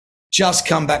just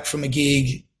come back from a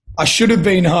gig. I should have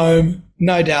been home,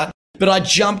 no doubt. But I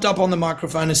jumped up on the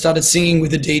microphone and started singing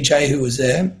with the DJ who was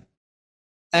there.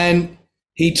 And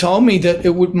he told me that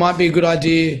it might be a good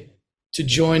idea to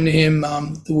join him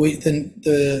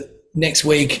the next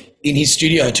week in his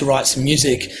studio to write some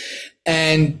music.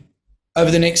 And over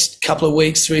the next couple of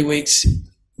weeks, 3 weeks,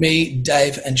 me,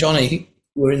 Dave and Johnny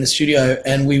were in the studio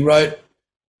and we wrote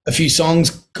a few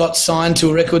songs, got signed to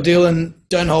a record deal, and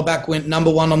Don't Hold Back went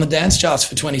 #1 on the dance charts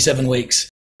for 27 weeks.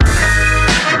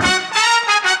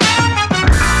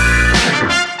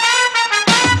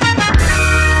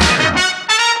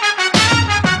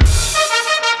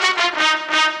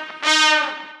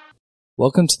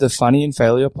 Welcome to the Funny in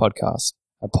Failure podcast,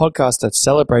 a podcast that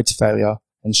celebrates failure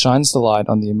and shines the light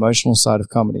on the emotional side of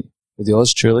comedy, with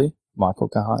yours truly, Michael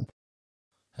Kahan.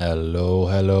 Hello,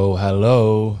 hello,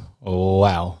 hello.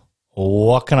 Wow.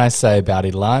 What can I say about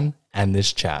Ilan and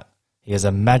this chat? He has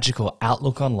a magical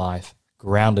outlook on life,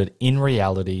 grounded in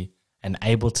reality, and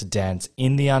able to dance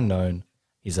in the unknown.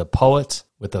 He's a poet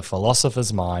with a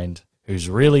philosopher's mind who's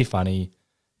really funny.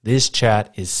 This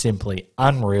chat is simply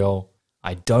unreal.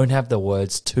 I don't have the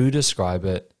words to describe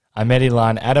it. I met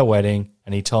Ilan at a wedding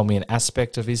and he told me an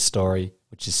aspect of his story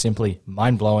which is simply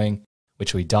mind-blowing,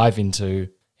 which we dive into.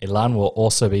 Ilan will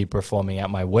also be performing at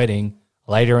my wedding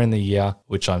later in the year,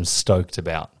 which I'm stoked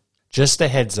about. Just a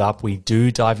heads up, we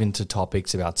do dive into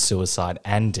topics about suicide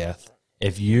and death.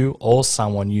 If you or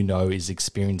someone you know is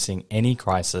experiencing any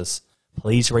crisis,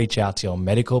 please reach out to your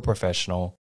medical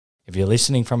professional. If you're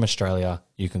listening from Australia,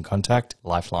 you can contact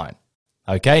Lifeline.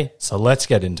 Okay, so let's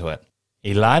get into it.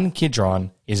 Ilan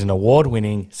Kidron is an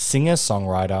award-winning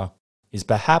singer-songwriter. He's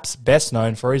perhaps best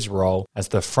known for his role as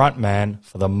the frontman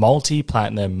for the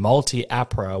multi-platinum,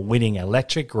 multi-APRA winning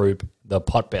electric group, the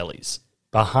Potbelleez.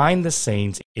 Behind the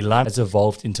scenes, Ilan has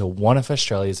evolved into one of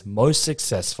Australia's most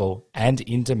successful and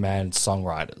in-demand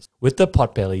songwriters. With the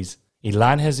Potbelleez,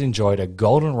 Ilan has enjoyed a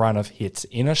golden run of hits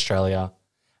in Australia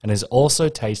and has also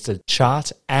tasted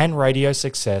chart and radio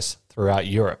success throughout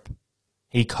Europe.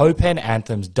 He co-penned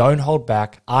anthems Don't Hold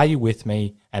Back, Are You With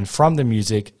Me, and From the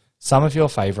Music, some of your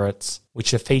favourites,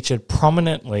 which are featured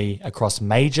prominently across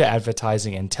major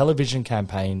advertising and television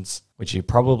campaigns, which you've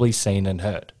probably seen and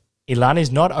heard. Ilan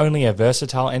is not only a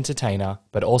versatile entertainer,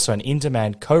 but also an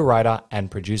in-demand co-writer and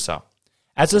producer.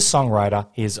 As a songwriter,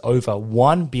 he has over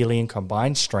 1 billion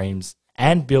combined streams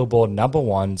and Billboard Number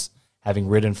 1s, having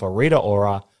written for Rita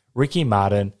Ora, Ricky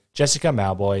Martin, Jessica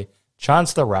Mauboy,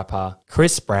 Chance the Rapper,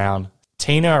 Chris Brown,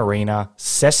 Tina Arena,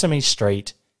 Sesame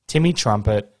Street, Timmy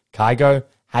Trumpet, Kygo,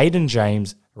 Hayden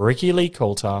James, Ricki Lee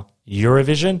Coulter,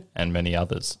 Eurovision, and many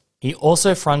others. He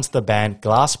also fronts the band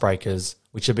Glassbreakers,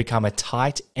 which have become a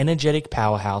tight, energetic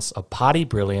powerhouse of party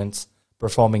brilliance,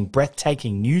 performing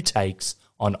breathtaking new takes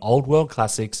on old world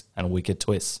classics and wicked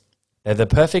twists. They're the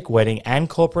perfect wedding and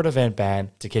corporate event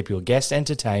band to keep your guests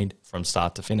entertained from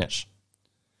start to finish.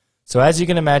 So as you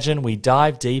can imagine, we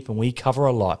dive deep and we cover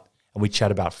a lot, and we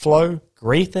chat about flow,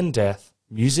 grief and death,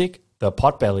 music, the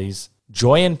Potbelleez,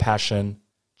 joy and passion,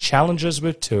 challenges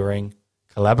with touring,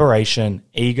 collaboration,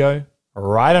 ego,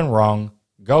 right and wrong,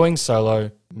 going solo,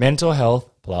 mental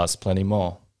health, plus plenty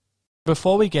more.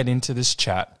 Before we get into this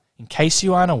chat, in case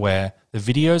you aren't aware, the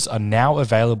videos are now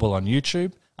available on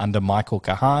YouTube under Michael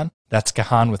Kahan. That's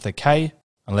Kahan with a K,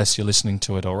 unless you're listening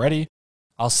to it already.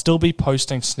 I'll still be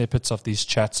posting snippets of these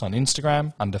chats on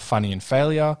Instagram under Funny in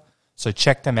Failure, so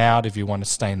check them out if you want to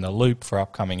stay in the loop for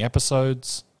upcoming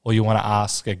episodes, or you want to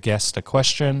ask a guest a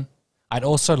question. I'd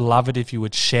also love it if you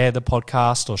would share the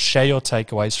podcast or share your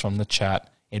takeaways from the chat.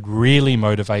 It really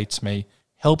motivates me,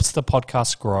 helps the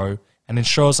podcast grow, and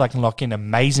ensures I can lock in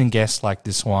amazing guests like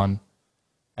this one.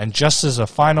 And just as a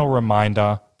final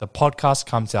reminder, the podcast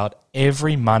comes out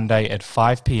every Monday at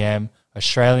 5 p.m.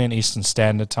 Australian Eastern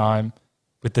Standard Time,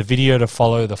 with the video to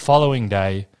follow the following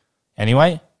day.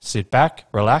 Anyway, sit back,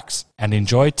 relax, and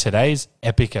enjoy today's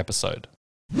epic episode.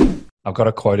 I've got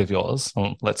a quote of yours.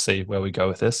 Let's see where we go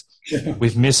with this.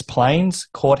 We've missed planes,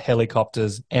 caught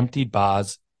helicopters, emptied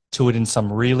bars, toured in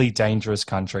some really dangerous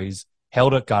countries,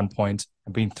 held at gunpoint,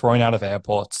 and been thrown out of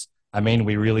airports. I mean,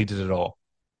 we really did it all.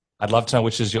 I'd love to know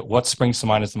what springs to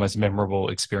mind as the most memorable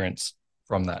experience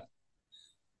from that.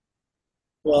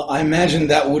 Well, I imagine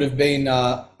that would have been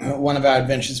one of our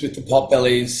adventures with the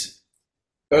Potbelleez.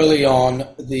 Early on,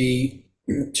 the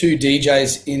two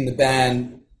DJs in the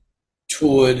band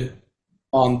toured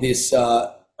on this,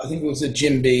 I think it was a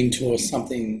Jim Beam tour or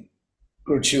something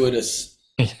gratuitous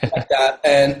like that.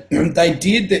 And they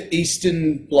did the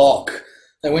Eastern Bloc.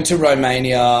 They went to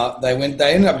Romania. They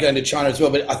ended up going to China as well.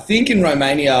 But I think in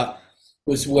Romania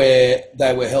was where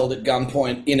they were held at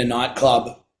gunpoint in a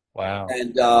nightclub Wow.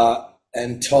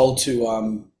 And told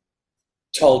to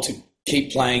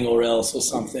keep playing or else or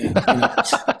something. You know?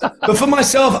 But for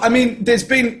myself, I mean, there's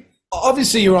been,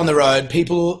 obviously you're on the road.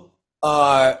 People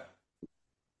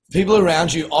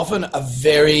around you often are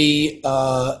very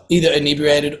either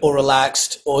inebriated or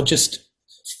relaxed or just,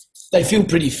 they feel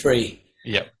pretty free.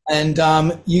 Yep. And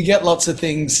you get lots of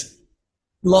things,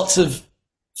 lots of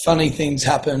funny things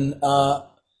happen.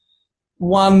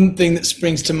 One thing that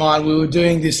springs to mind, we were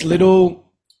doing this little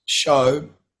show.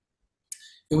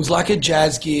 It was like a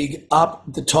jazz gig up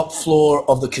the top floor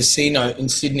of the casino in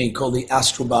Sydney called the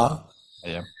Astral Bar.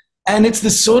 Yeah. And it's the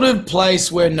sort of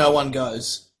place where no one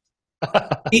goes.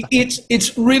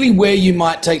 It's really where you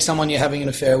might take someone you're having an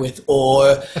affair with,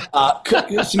 or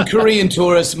some Korean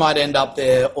tourists might end up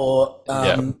there, or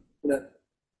you know.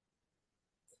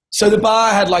 So the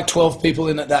bar had like 12 people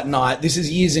in it that night. This is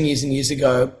years and years and years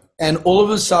ago, and all of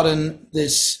a sudden,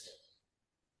 this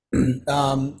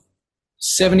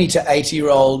 70 to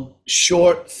 80-year-old,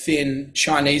 short, thin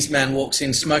Chinese man walks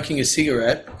in, smoking a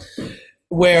cigarette,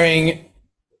 wearing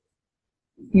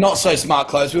not so smart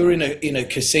clothes. We were in a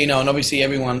casino, and obviously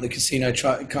everyone at the casino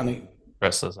kind of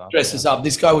dresses up.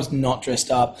 This guy was not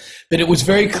dressed up, but it was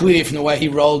very clear from the way he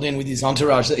rolled in with his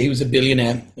entourage that he was a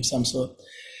billionaire of some sort.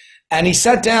 And he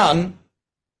sat down,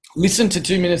 listened to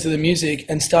 2 minutes of the music,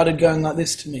 and started going like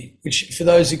this to me, which for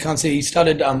those who can't see, he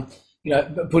started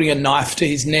putting a knife to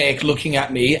his neck, looking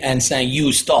at me and saying,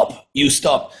 "You stop, you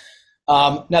stop."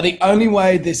 Now, the only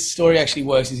way this story actually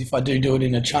works is if I do it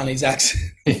in a Chinese accent.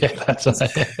 Yeah, that's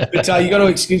right. But you got to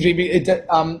excuse me.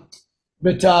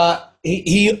 But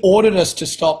he ordered us to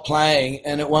stop playing,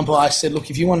 and at one point I said, "Look,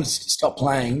 if you want us to stop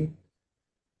playing,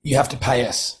 you have to pay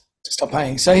us to stop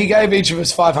playing." So he gave each of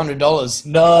us $500.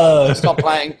 No. To stop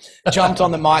playing, jumped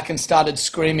on the mic and started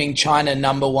screaming, "China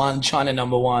number one, China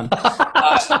number one."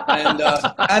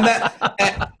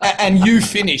 And you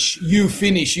finish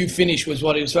was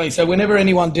what he was saying. So whenever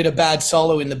anyone did a bad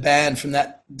solo in the band from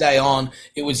that day on,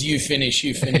 it was you finish.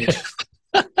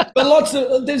 But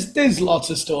there's lots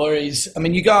of stories. I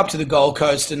mean, you go up to the Gold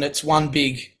Coast and it's one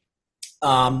big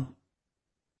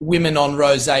women on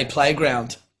rosé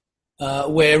playground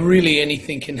where really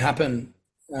anything can happen.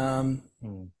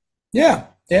 Yeah.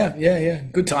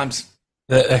 Good times.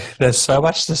 There's so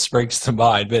much that springs to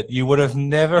mind, but you would have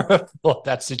never have thought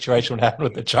that situation would happen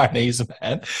with the Chinese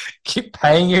man. Keep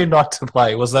paying you not to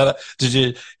play. Did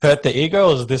you hurt the ego,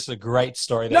 or was this a great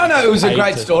story? No, it was a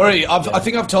great story. I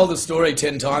think I've told the story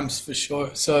 10 times for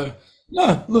sure. So,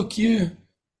 no, look, you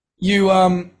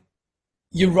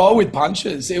roll with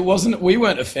punches. We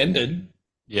weren't offended.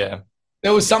 Yeah.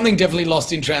 There was something definitely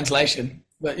lost in translation,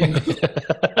 but you know.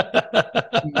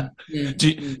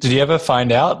 Did you ever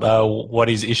find out what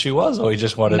his issue was, or he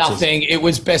just wanted nothing? It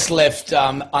was best left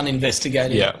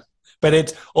uninvestigated. Yeah, but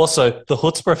it's also the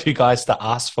chutzpah of you guys to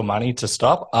ask for money to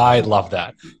stop. I love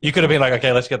that. You could have been like,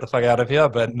 "Okay, let's get the fuck out of here,"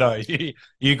 but no,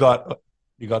 you got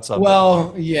something.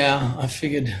 Well, yeah, I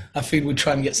figured we'd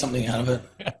try and get something out of it.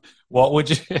 What would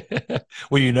you?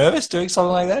 Were you nervous doing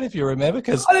something like that? If you remember,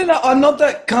 because I don't know. I'm not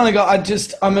that kind of guy.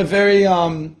 I'm a very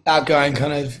outgoing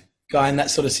kind of guy in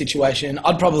that sort of situation.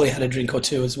 I'd probably had a drink or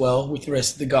two as well with the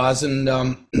rest of the guys, and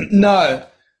no.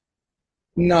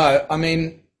 I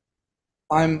mean,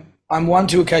 I'm one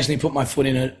to occasionally put my foot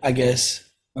in it, I guess.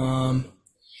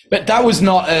 But that was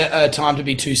not a time to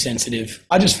be too sensitive.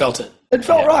 I just felt it. It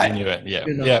felt right. I knew it. Yeah,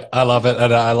 yeah. I love it,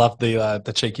 and I love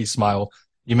the cheeky smile.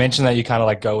 You mentioned that you kind of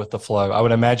like go with the flow. I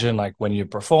would imagine like when you're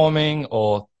performing,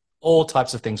 or all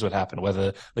types of things would happen,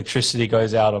 whether electricity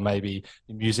goes out or maybe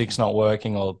the music's not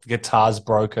working or the guitar's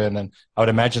broken. And I would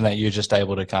imagine that you're just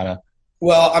able to kind of...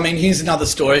 Well, I mean, here's another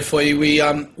story for you.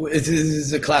 This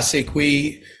is a classic.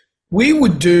 We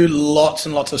would do lots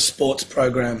and lots of sports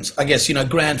programs. I guess,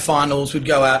 grand finals would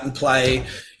go out and play,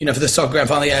 for the soccer grand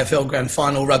final, the AFL grand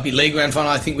final, rugby league grand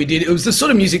final, I think we did. It was the sort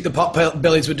of music the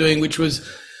Potbelleez were doing, which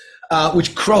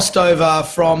crossed over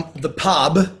from the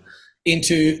pub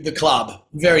into the club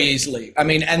very easily. I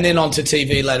mean, and then onto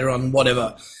TV later on,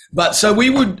 whatever. But so we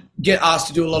would get asked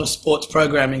to do a lot of sports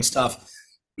programming stuff.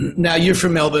 Now, you're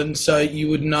from Melbourne, so you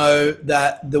would know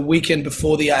that the weekend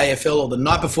before the AFL or the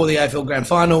night before the AFL grand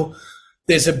final,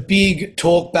 there's a big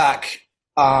talkback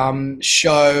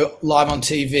show live on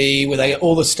TV where they get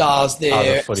all the stars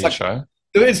there. The footy show.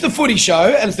 It's the footy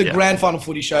show, and it's the grand final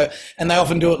footy show, and they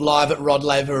often do it live at Rod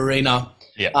Laver Arena.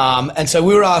 Yeah. And so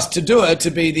we were asked to do it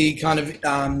to be the kind of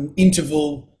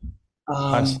interval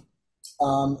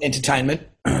entertainment,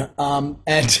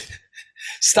 and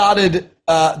started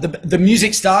the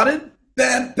music started,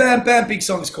 bam, bam, bam, big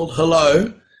song. It's called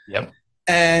Hello. Yep.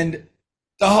 And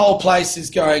the whole place is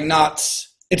going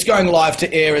nuts. It's going live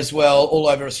to air as well, all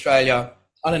over Australia.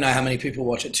 I don't know how many people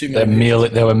watch it. 2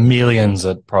 million. There were millions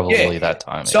at probably that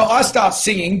time. So I start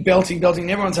singing, belting,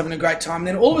 and everyone's having a great time. And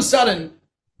then all of a sudden,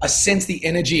 I sense the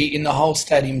energy in the whole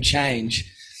stadium change.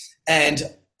 And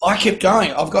I kept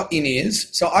going. I've got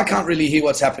in-ears, so I can't really hear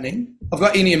what's happening. I've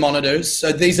got in-ear monitors.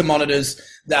 So these are monitors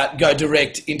that go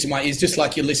direct into my ears, just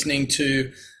like you're listening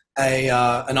to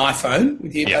an iPhone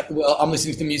with you. Yeah. Well, I'm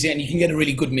listening to the music and you can get a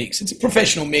really good mix. It's a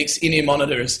professional mix, in-ear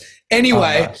monitors.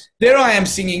 Anyway, nice. There I am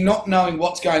singing, not knowing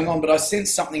what's going on, but I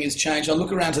sense something has changed. I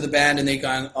look around to the band and they're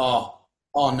going, oh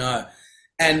no.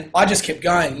 And I just kept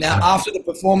going. Now, after the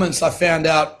performance, I found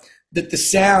out that the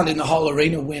sound in the whole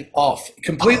arena went off,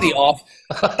 completely off.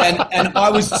 And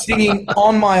I was singing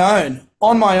on my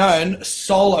own,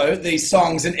 solo, these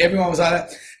songs, and everyone was like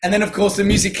that. And then, of course, the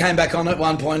music came back on at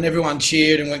one point and everyone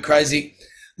cheered and went crazy.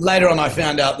 Later on, I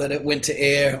found out that it went to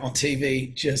air on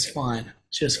TV just fine.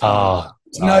 Oh,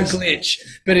 nice. No glitch.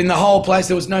 But in the whole place,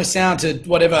 there was no sound to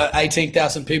whatever,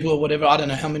 18,000 people or whatever. I don't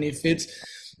know how many it fits.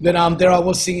 But there I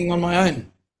was singing on my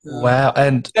own. Wow.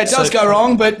 And it does go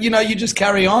wrong, but, you just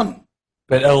carry on.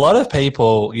 But a lot of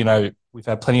people, we've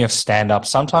had plenty of stand-up.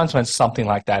 Sometimes when something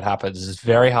like that happens, it's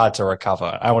very hard to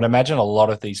recover. I would imagine a lot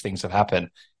of these things have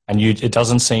happened. And it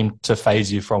doesn't seem to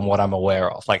phase you from what I'm aware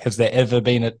of. Like, has there ever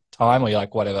been a time where you're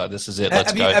like, whatever, this is it,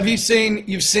 let's go?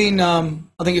 You've seen,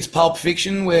 I think it's Pulp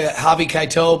Fiction, where Harvey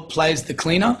Keitel plays the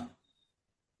cleaner?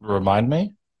 Remind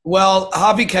me? Well,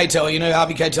 Harvey Keitel, you know who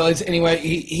Harvey Keitel is? Anyway,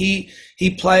 he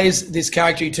plays this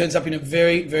character. He turns up in a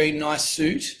very, very nice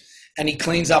suit and he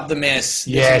cleans up the mess.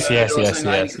 Yes.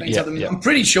 I'm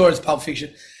pretty sure it's Pulp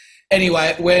Fiction.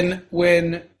 Anyway,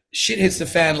 when shit hits the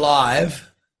fan live,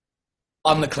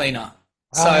 I'm the cleaner.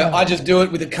 So I just do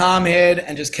it with a calm head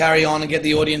and just carry on and get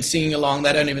the audience singing along.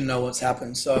 They don't even know what's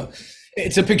happened. So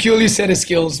it's a peculiar set of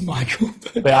skills, Michael.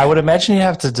 But I would imagine you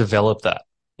have to develop that.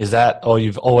 Is that, or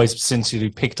you've always, since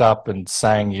you picked up and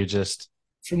sang, you just...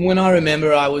 From when I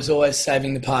remember, I was always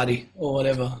saving the party or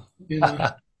whatever.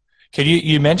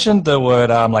 You mentioned the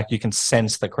word, like you can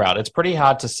sense the crowd. It's pretty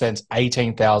hard to sense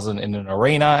 18,000 in an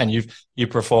arena, and you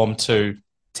perform to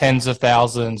tens of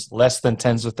thousands, less than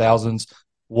tens of thousands.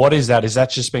 What is that? Is that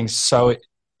just being so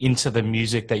into the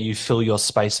music that you fill your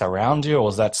space around you, or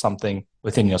is that something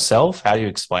within yourself? How do you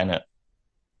explain it?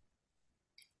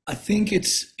 I think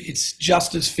it's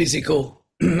just as physical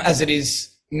as it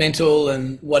is mental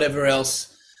and whatever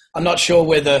else. I'm not sure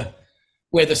where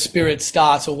the spirit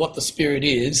starts or what the spirit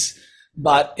is,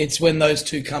 but it's when those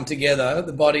two come together,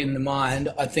 the body and the mind,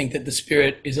 I think that the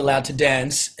spirit is allowed to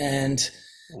dance, and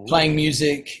playing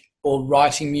music or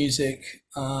writing music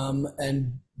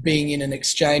and being in an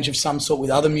exchange of some sort with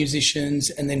other musicians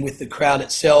and then with the crowd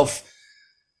itself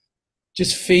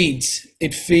just feeds.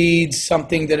 It feeds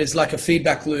something that is like a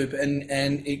feedback loop, and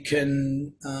it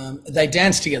can they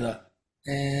dance together,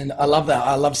 and I love that.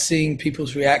 I love seeing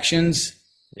people's reactions.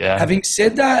 Yeah. Having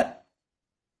said that,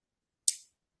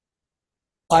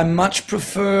 I much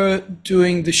prefer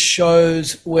doing the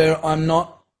shows where I'm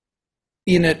not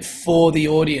in it for the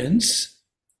audience,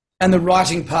 and the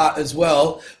writing part as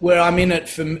well, where I'm in it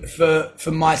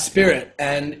for my spirit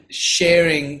and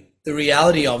sharing the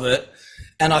reality of it.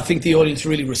 And I think the audience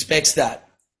really respects that.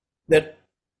 That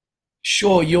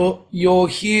sure, you're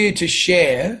here to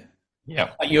share. Yeah.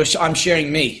 I'm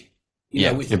sharing me.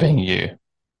 You're being you.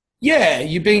 Yeah,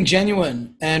 you're being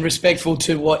genuine and respectful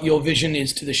to what your vision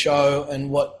is to the show and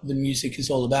what the music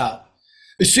is all about.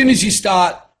 As soon as you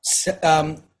start,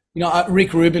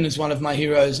 Rick Rubin is one of my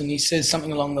heroes, and he says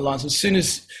something along the lines, as soon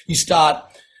as you start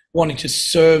wanting to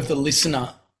serve the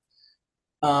listener,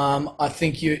 I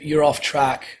think you're off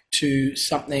track to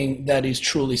something that is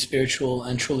truly spiritual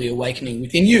and truly awakening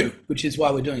within you, which is why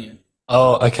we're doing it.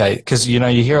 Oh, okay. Because, you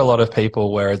hear a lot of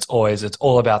people where it's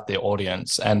all about the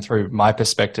audience. And through my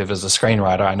perspective as a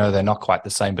screenwriter, I know they're not quite the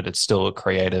same, but it's still a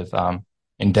creative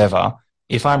endeavor.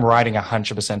 If I'm writing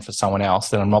 100% for someone else,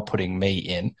 then I'm not putting me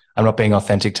in. I'm not being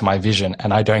authentic to my vision,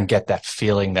 and I don't get that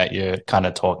feeling that you're kind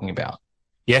of talking about.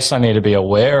 Yes, I need to be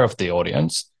aware of the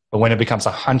audience, but when it becomes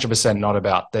 100% not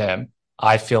about them,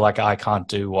 I feel like I can't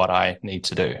do what I need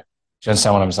to do. Do you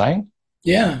understand what I'm saying?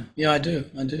 Yeah, I do.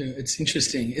 It's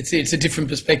interesting. It's a different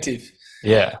perspective.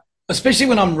 Yeah. Especially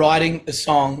when I'm writing a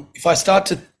song, if I start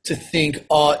to think,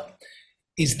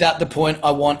 is that the point I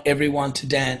want everyone to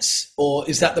dance? Or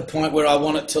is that the point where I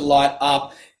want it to light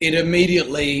up? It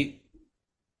immediately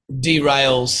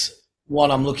derails what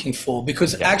I'm looking for.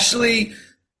 Because actually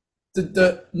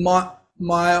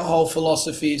my whole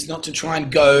philosophy is not to try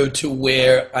and go to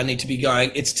where I need to be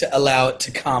going. It's to allow it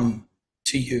to come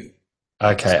to you.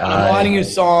 Okay. So when I'm writing a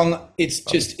song, it's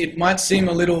just, it might seem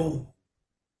a little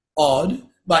odd.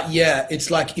 But yeah,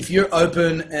 it's like if you're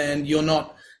open and you're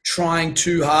not trying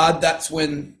too hard, that's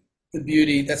when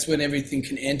that's when everything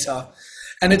can enter.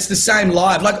 And it's the same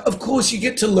live. Like, of course, you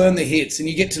get to learn the hits and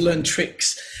you get to learn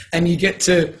tricks and you get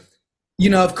to,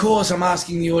 of course, I'm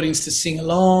asking the audience to sing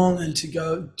along and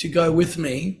to go with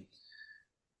me.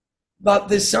 But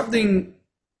there's something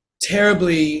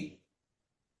terribly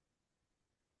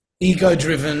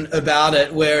ego-driven about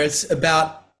it, where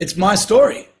it's my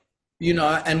story,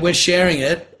 and we're sharing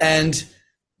it. And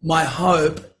my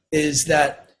hope is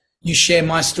that you share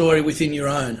my story within your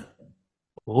own.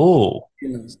 Ooh.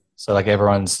 So like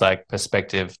everyone's like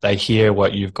perspective, they hear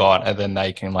what you've got and then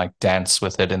they can like dance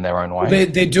with it in their own way.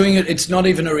 They're doing it. It's not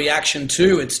even a reaction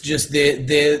to, it's just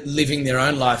they're living their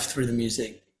own life through the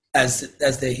music as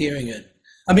they're hearing it.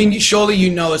 I mean, surely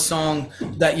you know a song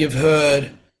that you've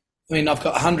heard. I mean, I've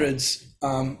got hundreds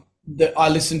that I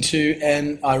listen to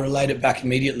and I relate it back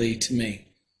immediately to me.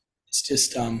 It's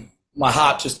just my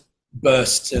heart just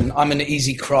bursts, and I'm an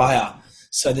easy crier.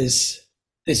 So there's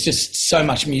just so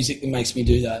much music that makes me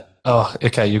do that. Oh,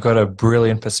 okay. You've got a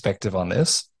brilliant perspective on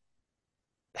this.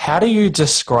 How do you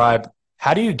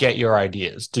get your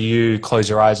ideas? Do you close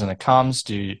your eyes and it comes?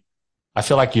 I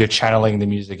feel like you're channeling the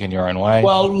music in your own way.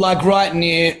 Well, like right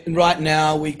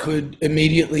now, we could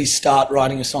immediately start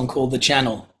writing a song called The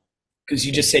Channel, because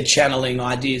you just said channeling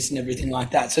ideas and everything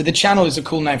like that. So The Channel is a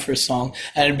cool name for a song,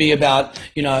 and it'd be about,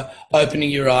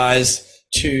 opening your eyes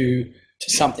to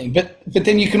something. But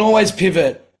then you can always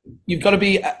pivot. You've got to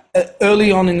be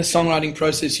early on in the songwriting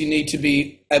process. You need to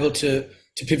be able to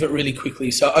pivot really quickly.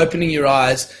 So opening your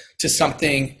eyes to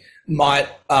something might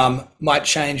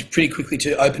change pretty quickly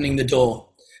to opening the door.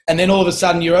 And then all of a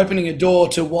sudden you're opening a door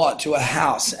to what? To a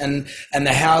house, and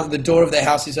the door of the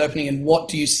house is opening, and what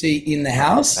do you see in the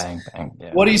house? Bang, bang,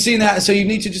 yeah. What do you see in the house? So you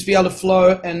need to just be able to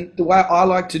flow. And the way I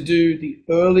like to do the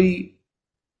early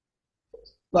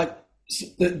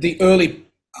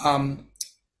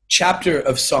chapter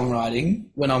of songwriting,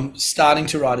 when I'm starting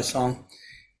to write a song,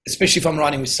 especially if I'm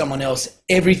writing with someone else,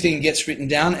 everything gets written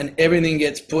down and everything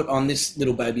gets put on this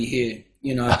little baby here,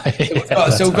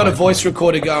 So we've got a voice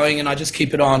recorder going, and I just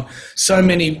keep it on. So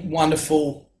many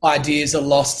wonderful ideas are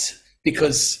lost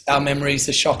because our memories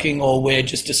are shocking, or we're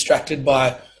just distracted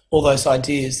by all those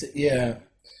ideas. Yeah.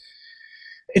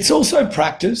 It's also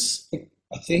practice,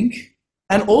 I think.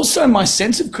 And also my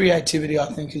sense of creativity, I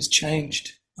think, has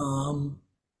changed. And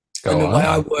the way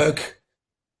I work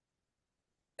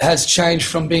has changed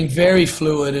from being very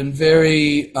fluid and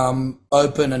very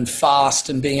open and fast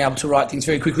and being able to write things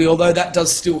very quickly. Although that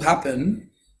does still happen,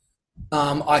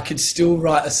 I could still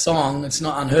write a song. It's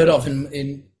not unheard of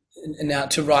in now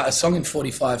to write a song in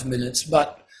 45 minutes,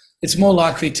 but it's more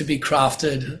likely to be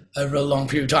crafted over a long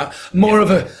period of time. More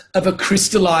of a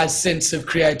crystallized sense of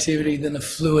creativity than a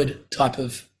fluid type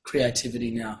of creativity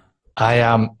now.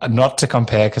 I not to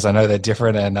compare, because I know they're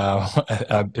different, and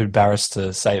I'm embarrassed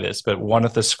to say this, but one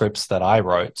of the scripts that I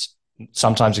wrote,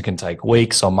 sometimes it can take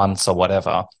weeks or months or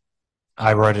whatever.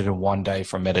 I wrote it in one day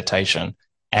from meditation,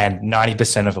 and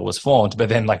 90% of it was formed, but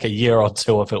then like a year or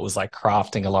two of it was like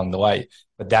crafting along the way.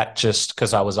 But that just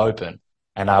because I was open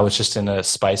and I was just in a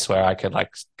space where I could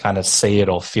like kind of see it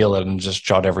or feel it and just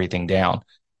jot everything down.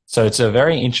 So it's a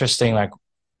very interesting, like,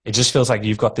 it just feels like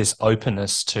you've got this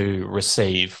openness to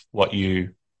receive what you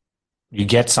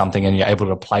get something, and you're able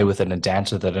to play with it and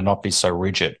dance with it and not be so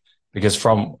rigid. Because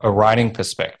from a writing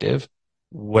perspective,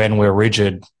 when we're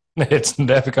rigid, it's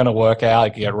never going to work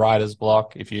out. You get writer's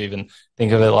block if you even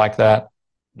think of it like that.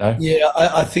 No? Yeah,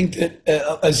 I think that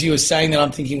as you were saying that,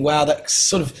 I'm thinking, wow, that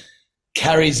sort of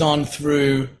carries on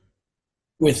through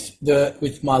with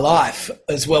my life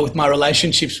as well, with my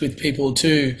relationships with people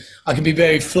too. I can be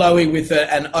very flowy with it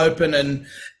and open,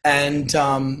 and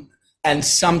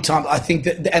sometimes I think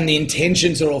that, and the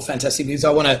intentions are all fantastic, because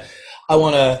I want to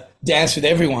dance with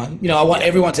everyone. I want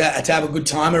everyone to have a good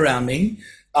time around me,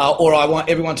 or I want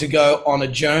everyone to go on a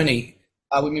journey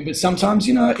with me. But sometimes,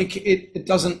 it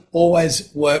doesn't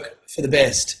always work for the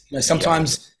best.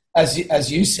 Sometimes,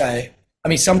 as you say, I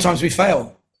mean, sometimes we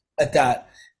fail at that,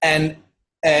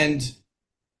 and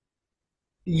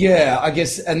yeah, I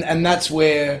guess, and that's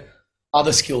where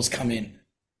other skills come in.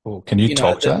 Well, can you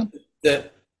talk to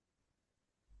that?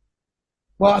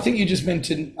 Well, I think you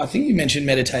mentioned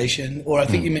meditation, or I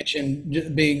think you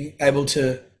mentioned being able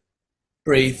to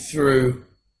breathe through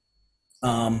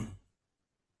pain,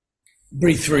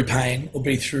 or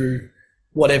breathe through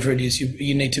whatever it is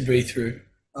you need to breathe through.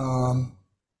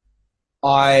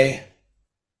 I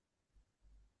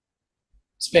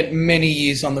spent many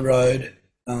years on the road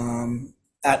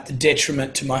at the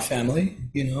detriment to my family,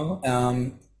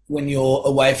 when you're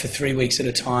away for 3 weeks at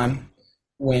a time,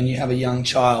 when you have a young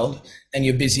child and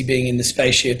you're busy being in the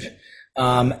spaceship,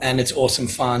 and it's awesome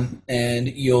fun, and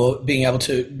you're being able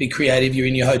to be creative. You're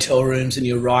in your hotel rooms and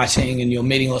you're writing and you're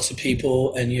meeting lots of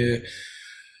people and you're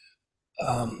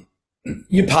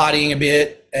partying a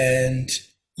bit, and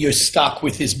you're stuck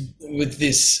with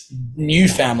this new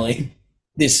family,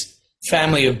 this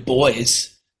family of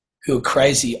boys who are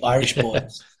crazy Irish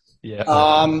boys.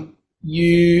 Yeah.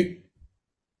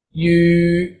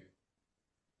 You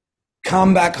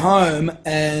come back home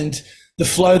and the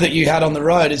flow that you had on the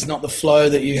road is not the flow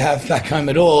that you have back home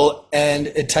at all, and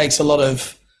it takes a lot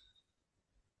of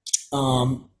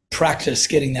practice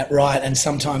getting that right, and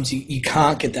sometimes you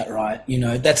can't get that right. You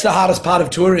know, that's the hardest part of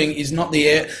touring, is not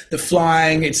the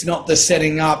flying, it's not the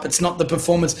setting up, it's not the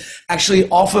performance. Actually,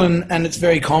 often, and it's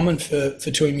very common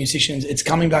for touring musicians, it's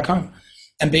coming back home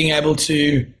and being able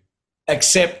to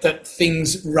accept that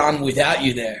things run without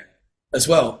you there as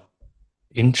well.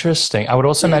 Interesting. I would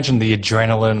also imagine the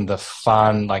adrenaline, the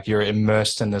fun, like you're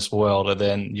immersed in this world and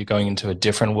then you're going into a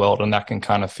different world, and that can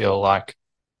kind of feel like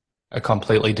a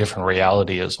completely different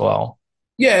reality as well.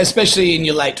 Yeah, especially in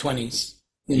your late 20s,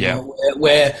 you know,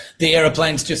 where the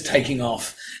aeroplane's just taking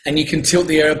off and you can tilt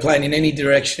the aeroplane in any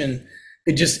direction.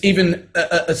 It just, even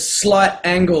a slight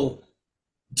angle,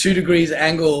 2 degrees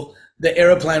angle, the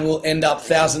aeroplane will end up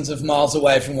thousands of miles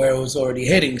away from where it was already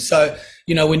heading. So,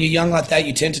 you know, when you're young like that,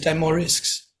 you tend to take more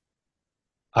risks.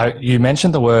 You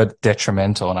mentioned the word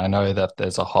detrimental, and I know that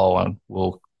there's a whole, and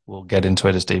we'll get into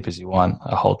it as deep as you want,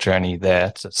 a whole journey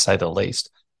there, to say the least.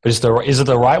 But is it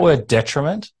the right word,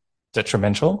 detrimental?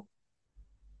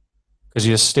 Because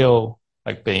you're still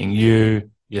like being you're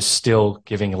still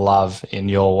giving love in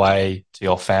your way to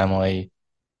your family.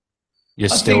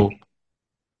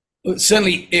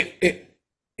 Certainly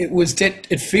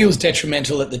it feels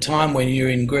detrimental at the time when you're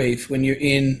in grief, when you're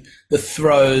in the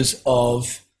throes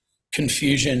of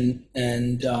confusion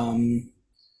and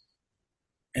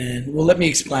well, let me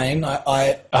explain.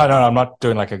 I no, I'm not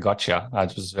doing like a gotcha. I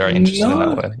was very interested in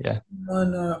that word. Yeah.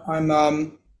 No,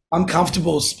 I'm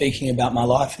comfortable speaking about my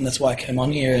life, and that's why I came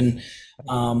on here. And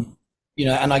you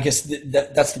know, and I guess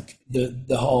that's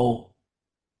the whole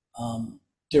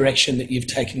direction that you've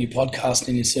taken your podcast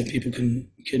in, is so people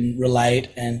can relate,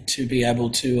 and to be able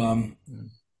to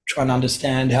try and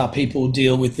understand how people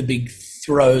deal with the big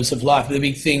throes of life, the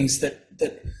big things that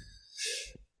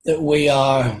we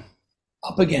are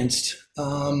up against.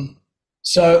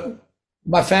 So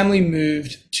my family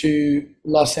moved to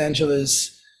Los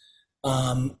Angeles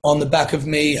on the back of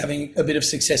me having a bit of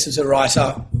success as a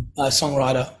writer,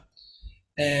 songwriter,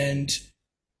 and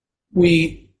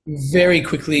we very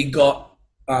quickly got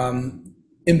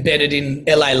embedded in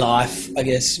LA life, I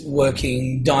guess,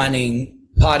 working, dining,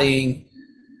 partying,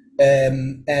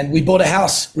 and we bought a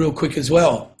house real quick as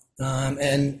well,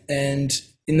 and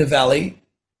in the Valley.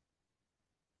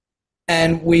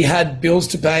 And we had bills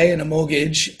to pay and a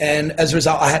mortgage, and as a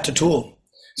result, I had to tour.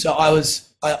 So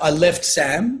I left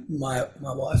Sam, my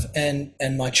wife, and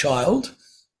my child,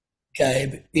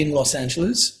 Gabe, in Los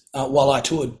Angeles while I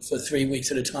toured for 3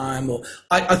 weeks at a time. Or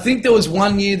I think there was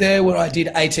 1 year there where I did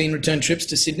 18 return trips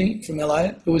to Sydney from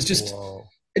LA. It was just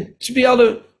to be able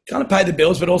to kind of pay the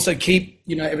bills, but also keep,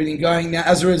 you know, everything going. Now,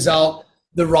 as a result,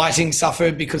 the writing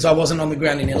suffered because I wasn't on the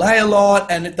ground in LA a lot,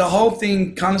 and the whole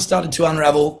thing kind of started to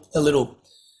unravel a little.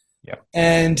 Yeah.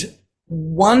 And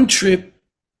one trip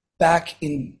back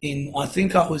in I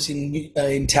think I was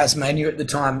in Tasmania at the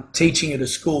time, teaching at a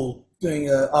school,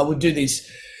 I would do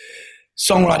these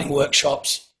songwriting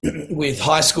workshops with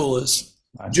high schoolers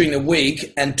during the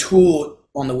week and tour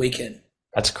on the weekend.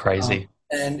 That's crazy.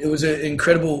 And it was an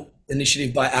incredible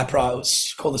initiative by APRA. It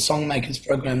was called the Songmakers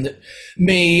Program, that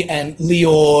me and Rita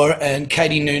Ora and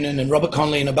Katie Noonan and Robert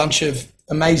Conley and a bunch of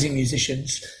amazing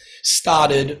musicians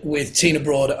started with Tina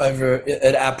Broad over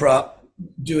at APRA,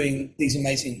 doing these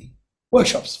amazing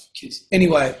workshops for kids.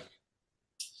 Anyway,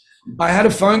 I had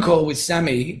a phone call with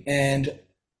Sammy, and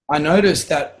I noticed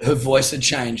that her voice had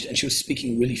changed and she was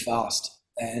speaking really fast,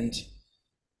 and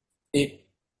it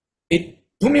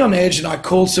put me on edge. And I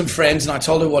called some friends and I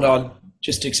told her what I'd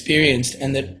just experienced,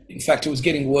 and that in fact it was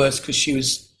getting worse because she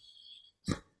was,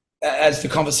 as the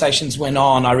conversations went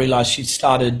on, I realized she'd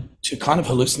started to kind of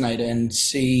hallucinate and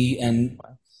see and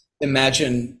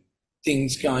imagine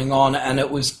things going on, and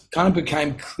it was kind of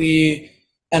became clear.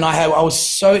 And I was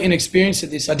so inexperienced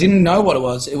at this, I didn't know what it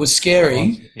was. It was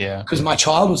scary, because my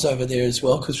child was over there as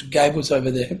well, because Gabe was over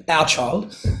there, our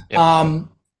child,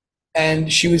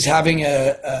 and she was having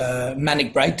a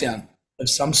manic breakdown of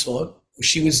some sort.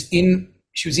 She was in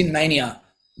mania,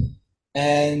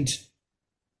 and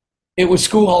it was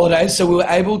school holidays, so we were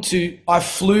able to. I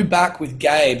flew back with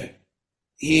Gabe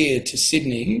here to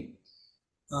Sydney,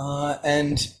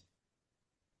 and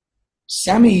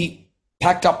Sammy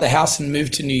packed up the house and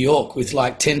moved to New York with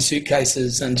like 10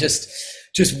 suitcases and just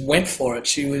went for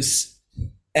it.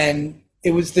 And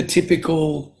it was the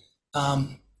typical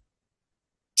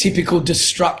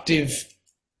destructive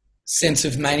sense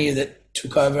of mania that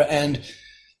took over. And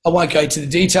I won't go into the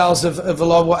details of a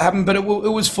lot of what happened, but it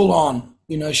was full on.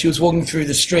 You know, she was walking through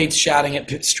the streets shouting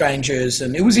at strangers,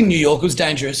 and it was in New York. It was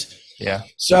dangerous. Yeah.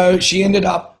 So she ended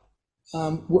up,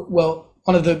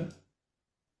 one of the,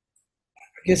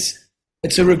 I guess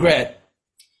it's a regret.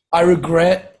 I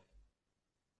regret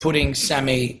putting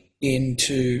Sammy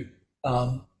into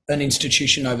an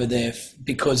institution over there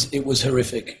because it was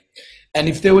horrific. And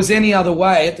if there was any other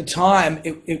way at the time,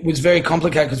 it was very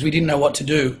complicated because we didn't know what to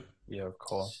do. Yeah, of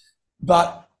course.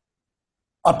 But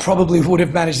I probably would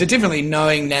have managed it differently,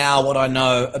 knowing now what I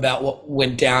know about what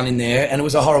went down in there. And it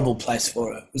was a horrible place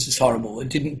for her. It was just horrible. It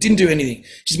didn't do anything.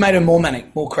 Just made her more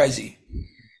manic, more crazy.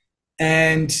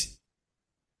 And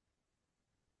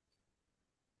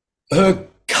her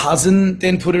cousin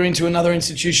then put her into another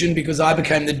institution because I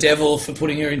became the devil for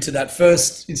putting her into that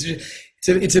first institution.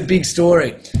 It's a big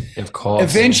story. Of course.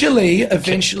 Eventually.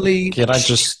 Can I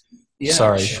just? Yeah,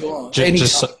 sorry. Sure.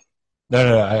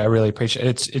 No. I really appreciate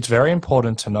it. It's very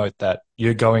important to note that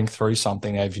you're going through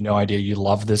something. I have no idea. You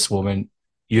love this woman.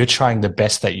 You're trying the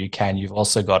best that you can. You've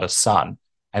also got a son,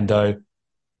 and though,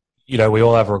 you know, we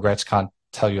all have regrets. Can't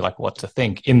tell you like what to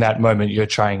think. In that moment, you're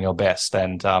trying your best,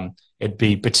 and it'd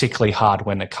be particularly hard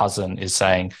when a cousin is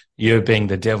saying you're being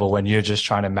the devil when you're just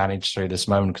trying to manage through this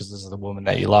moment because this is the woman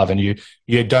that you love and you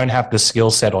don't have the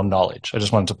skill set or knowledge. I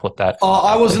just wanted to put that. Oh,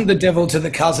 I wasn't the devil to the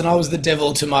cousin. I was the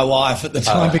devil to my wife at the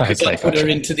time because I put her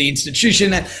into the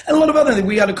institution and a lot of other things.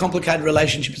 We had a complicated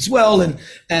relationship as well. And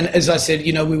as I said,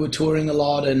 you know, we were touring a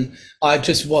lot and I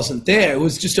just wasn't there. It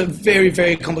was just a very,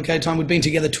 very complicated time. We'd been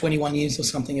together 21 years or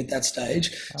something at that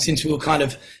stage since we were kind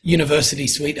of university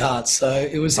sweethearts. So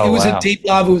it was a deep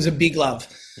love. It was a big love.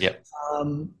 Yep.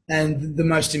 And the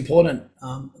most important at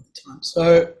the time.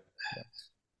 So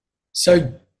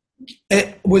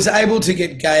it was able to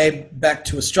get Gabe back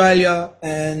to Australia,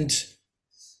 and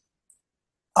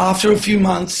after a few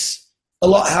months, a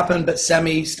lot happened, but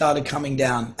Sammy started coming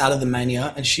down out of the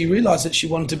mania, and she realised that she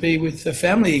wanted to be with her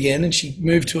family again, and she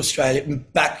moved to Australia,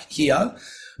 back here,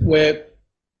 where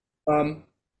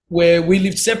we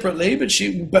lived separately,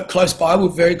 but close by. We're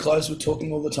very close. We're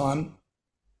talking all the time.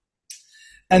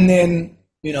 And then,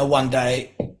 you know, one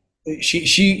day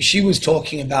she was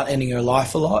talking about ending her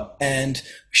life a lot, and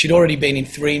she'd already been in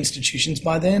 3 institutions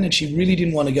by then, and she really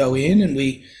didn't want to go in, and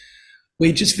we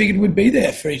just figured we'd be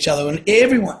there for each other. And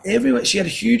everyone, she had a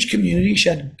huge community.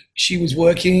 She was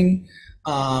working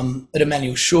at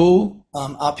Emmanuel Schul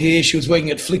up here. She was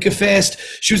working at Flickerfest.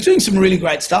 She was doing some really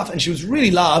great stuff, and she was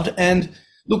really loved. And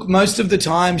look, most of the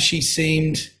time she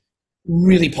seemed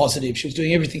really positive. She was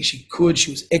doing everything she could.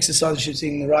 She was exercising. She was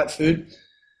eating the right food.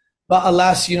 But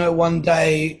alas, you know, one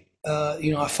day,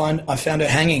 you know, I found her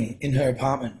hanging in her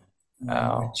apartment.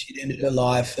 Wow. She'd ended her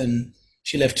life, and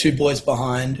she left 2 boys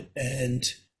behind. And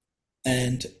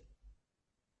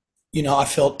you know, I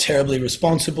felt terribly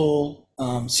responsible.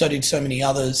 So did so many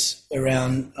others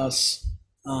around us.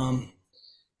 And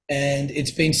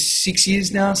it's been 6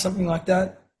 years now, something like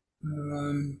that.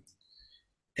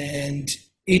 And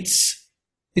it's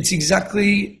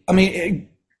exactly, I mean,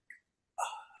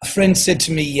 a friend said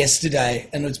to me yesterday,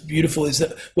 and it's beautiful, is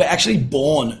that we're actually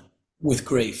born with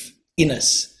grief in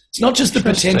us. It's not just the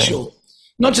potential.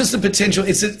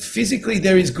 It's that physically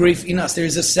there is grief in us. There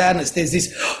is a sadness. There's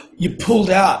this, you're pulled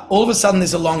out. All of a sudden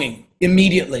there's a longing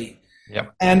immediately.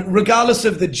 Yep. And regardless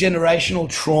of the generational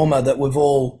trauma that we've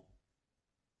all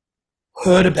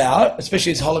heard about,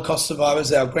 especially as Holocaust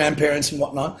survivors, our grandparents and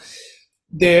whatnot,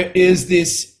 there is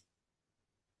this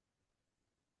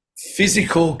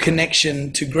physical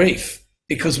connection to grief,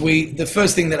 because the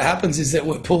first thing that happens is that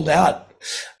we're pulled out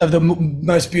of the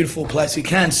most beautiful place we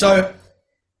can. So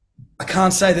I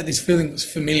can't say that this feeling was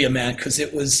familiar, man, because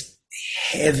it was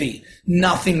heavy.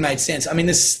 Nothing made sense. I mean,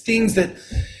 there's things that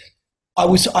I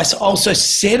also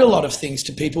said a lot of things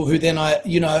to people who then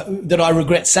that I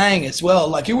regret saying as well.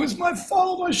 Like, it was my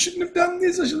fault. I shouldn't have done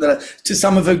this. I shouldn't have done that, to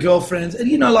some of her girlfriends. And,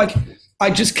 you know, like, I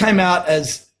just came out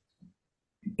as,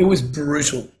 it was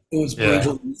brutal. It was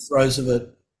brutal in the throes of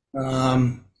it.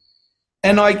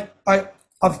 And I've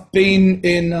been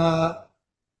in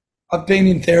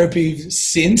therapy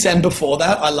since and before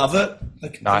that. I love it.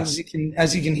 Like, nice.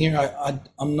 As you can hear,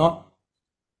 I'm not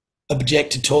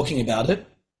object to talking about it.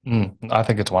 I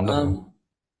think it's wonderful.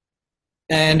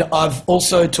 And I've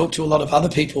also talked to a lot of other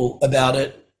people about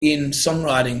it in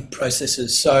songwriting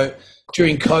processes. So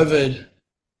during COVID,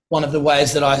 one of the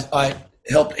ways that I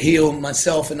helped heal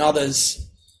myself and others,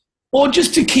 or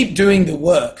just to keep doing the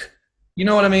work, you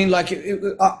know what I mean? Like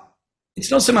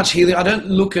it's not so much healing. I don't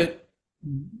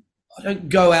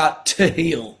go out to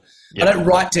heal. Yeah. I don't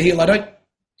write to heal. I don't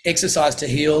exercise to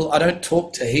heal. I don't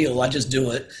talk to heal. I just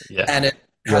do it. Yeah. And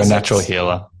you're a natural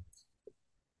healer.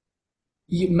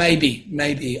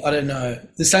 Maybe. I don't know.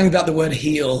 There's something about the word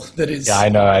heal that is... Yeah, I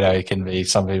know. It can be.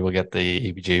 Some people get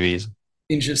the heebie-jeebies.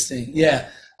 Interesting. Yeah.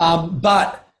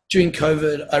 But during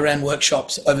COVID, I ran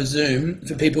workshops over Zoom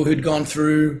for people who'd gone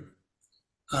through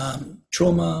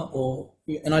trauma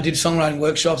and I did songwriting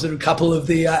workshops and a couple of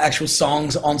the actual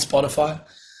songs on Spotify.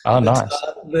 Oh, nice.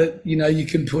 That you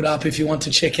can put up if you want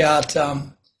to check out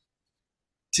some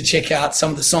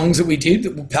of the songs that we did,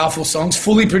 that were powerful songs,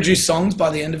 fully produced songs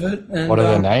by the end of it. And, what are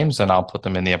their names? And I'll put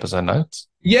them in the episode notes.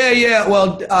 Yeah.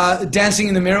 Well, Dancing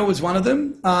in the Mirror was one of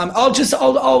them.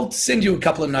 I'll send you a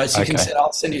couple of notes. You can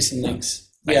I'll send you some links.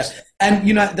 Thanks. Yeah.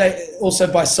 And, they also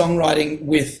by songwriting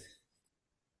with,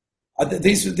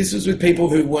 this was with people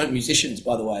who weren't musicians,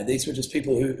 by the way. These were just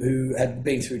people who had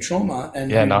been through trauma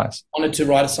and wanted to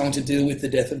write a song to deal with the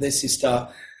death of their sister,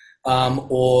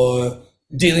 or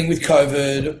dealing with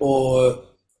COVID, or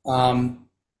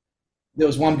there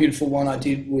was one beautiful one I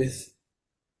did with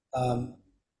an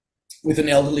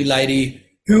elderly lady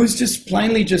who was just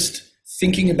plainly just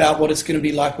thinking about what it's going to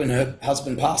be like when her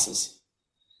husband passes.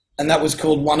 And that was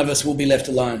called One of Us Will Be Left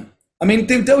Alone. I mean,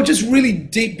 they were just really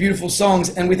deep, beautiful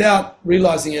songs, and without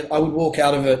realizing it, I would walk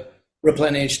out of it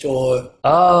replenished or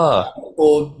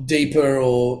deeper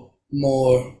or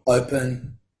more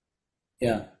open.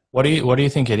 Yeah. What do you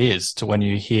think it is to when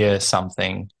you hear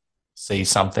something, see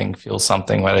something, feel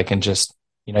something where they can just,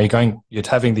 you're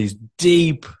having these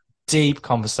deep, deep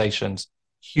conversations,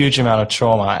 huge amount of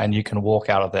trauma, and you can walk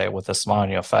out of there with a smile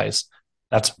on your face.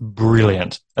 That's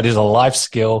brilliant. That is a life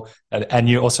skill, and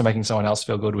you're also making someone else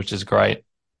feel good, which is great.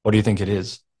 What do you think it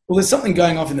is? Well, there's something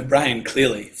going off in the brain,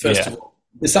 clearly, first of all.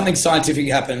 There's something scientific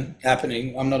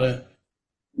happening. I'm not a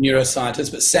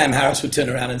neuroscientist, but Sam Harris would turn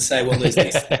around and say, well, there's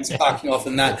these things sparking off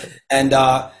in that. And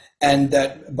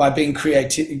that by being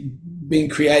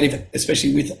creative,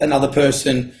 especially with another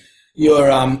person, you're,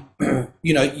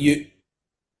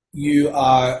 you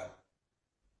are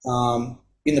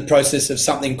in the process of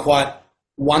something quite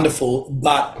wonderful,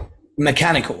 but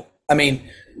mechanical. I mean,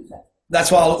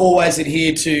 that's why I'll always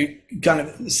adhere to kind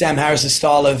of Sam Harris's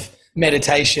style of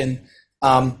meditation,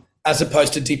 as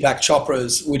opposed to Deepak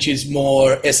Chopra's, which is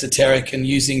more esoteric and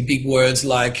using big words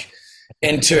like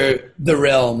enter the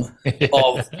realm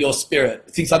of your spirit,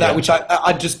 things like that, which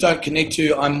I just don't connect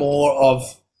to. I'm more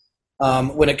of,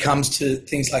 when it comes to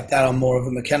things like that, I'm more of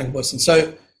a mechanical person.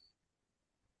 So,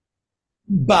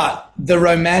 but the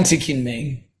romantic in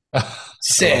me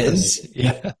says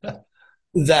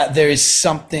that there is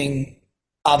something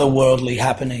otherworldly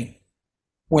happening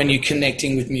when you're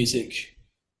connecting with music.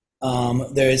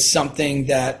 There is something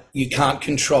that you can't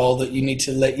control that you need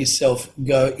to let yourself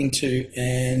go into,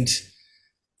 and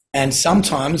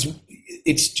sometimes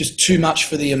it's just too much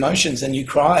for the emotions and you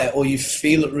cry or you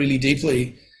feel it really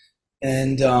deeply,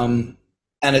 and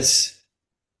it's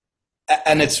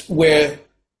where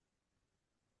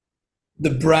the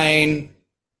brain,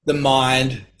 the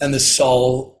mind, and the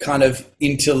soul kind of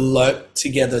interlope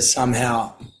together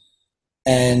somehow,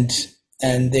 and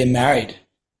they're married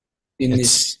in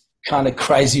this kind of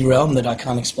crazy realm that I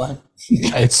can't explain.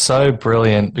 It's so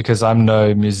brilliant because I'm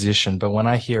no musician, but when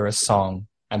I hear a song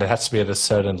and it has to be at a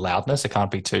certain loudness, it can't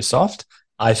be too soft,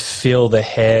 I feel the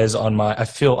hairs on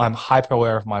I'm hyper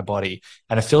aware of my body,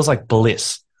 and it feels like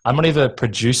bliss. I'm not even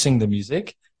producing the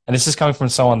music, and this is coming from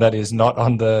someone that is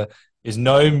no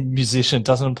musician,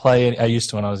 doesn't play. I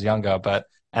used to when I was younger,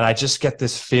 and I just get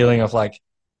this feeling of like,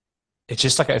 it's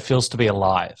just like it feels to be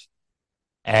alive.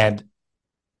 And,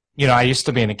 I used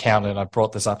to be an accountant. I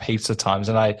brought this up heaps of times,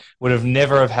 and I would have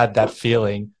never have had that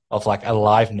feeling of like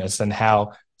aliveness, and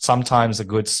how sometimes a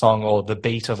good song or the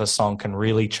beat of a song can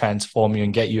really transform you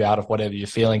and get you out of whatever you're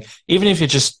feeling. Even if you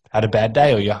just had a bad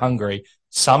day or you're hungry,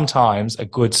 sometimes a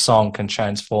good song can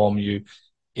transform you.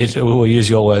 We'll use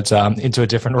your words, into a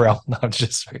different realm. No, I'm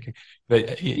just joking.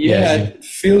 But it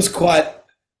feels quite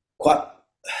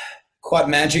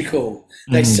magical.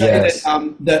 They say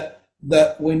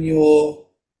that when you're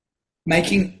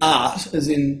making art, as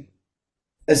in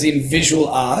visual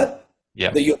art,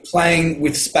 that you're playing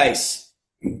with space.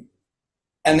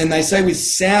 And then they say with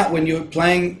sound, when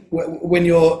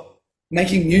you're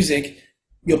making music,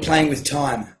 you're playing with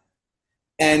time.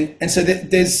 And so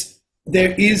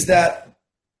there is that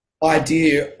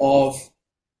idea of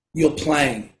you're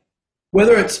playing,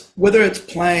 whether it's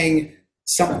playing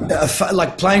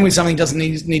like playing with something doesn't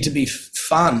need to be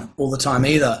fun all the time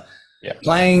either. Yeah.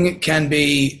 Playing can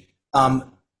be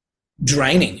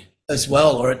draining as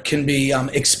well, or it can be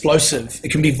explosive.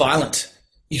 It can be violent.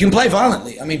 You can play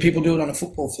violently. I mean, people do it on a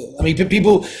football field. I mean,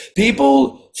 people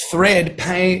thread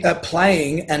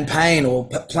playing and pain, or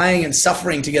playing and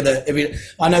suffering together.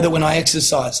 I know that when I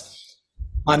exercise,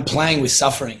 I'm playing with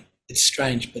suffering. It's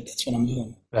strange, but that's what I'm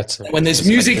doing. When there's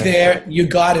music there, you're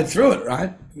guided through it, right?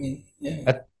 I mean,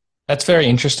 yeah. That's very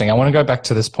interesting. I want to go back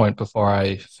to this point before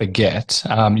I forget.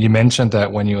 You mentioned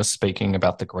that when you were speaking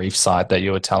about the grief side, that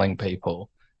you were telling people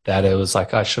that it was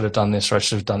like, I should have done this, or I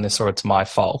should have done this, or it's my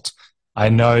fault. I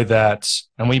know that,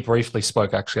 and we briefly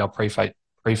spoke, actually, I'll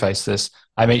preface this.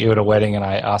 I met you at a wedding and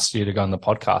I asked you to go on the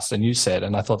podcast, and you said,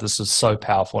 and I thought this was so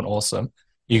powerful and awesome,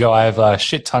 you go, I have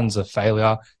shit tons of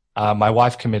failure. My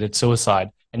wife committed suicide,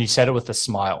 and you said it with a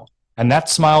smile. And that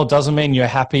smile doesn't mean you're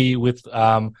happy with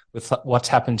what's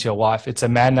happened to your wife. It's a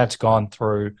man that's gone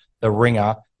through the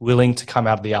ringer, willing to come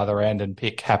out the other end and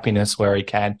pick happiness where he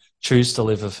can, choose to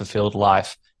live a fulfilled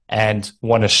life, and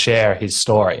want to share his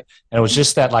story. And it was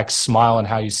just that like smile and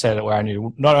how you said it, where I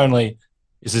knew not only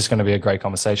is this going to be a great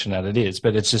conversation, that it is,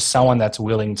 but it's just someone that's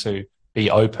willing to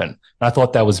be open. And I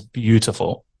thought that was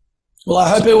beautiful. Well, I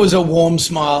hope it was a warm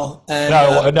smile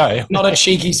and no. not a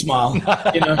cheeky smile.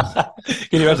 You know,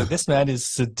 can you imagine, this man is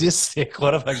sadistic?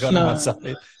 What have I got on myself?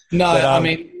 No, but, I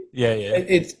mean, yeah.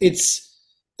 It's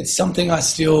something I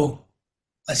still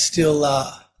let's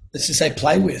just say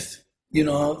play with. You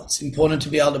know, it's important to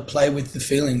be able to play with the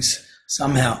feelings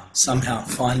somehow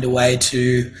find a way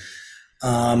to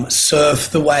surf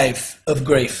the wave of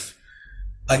grief,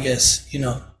 I guess, you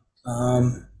know.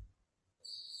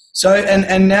 So,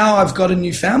 and now I've got a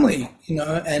new family, you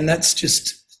know, and that's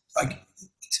just like,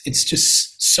 it's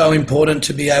just so important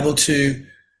to be able to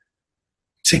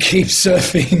keep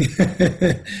surfing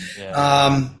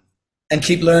and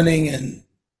keep learning.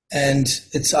 And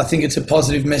I think it's a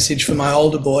positive message for my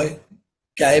older boy,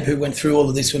 Gabe, who went through all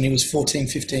of this when he was 14,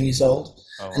 15 years old.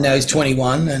 And now he's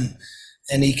 21,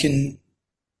 and he can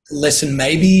lesson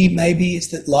maybe is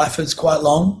that life is quite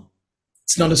long.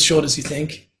 It's not as short as you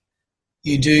think.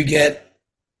 You do get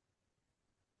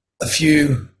a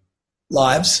few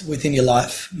lives within your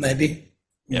life, maybe.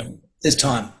 Yeah. There's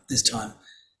time.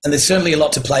 And there's certainly a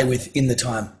lot to play with in the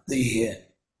time that you're here.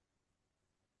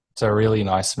 It's a really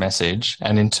nice message.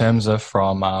 And in terms of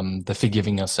from the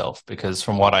forgiving yourself, because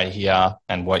from what I hear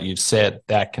and what you've said,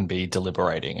 that can be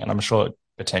deliberating. And I'm sure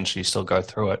potentially you still go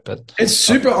through it, but it's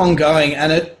super ongoing,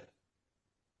 and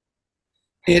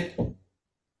it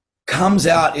comes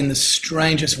out in the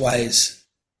strangest ways.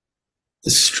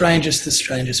 The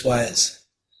strangest ways.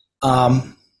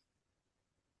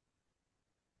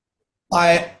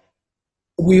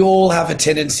 We all have a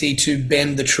tendency to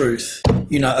bend the truth,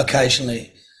 you know,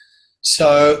 occasionally.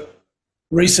 So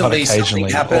recently something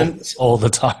happened. All the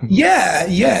time.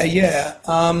 Yeah.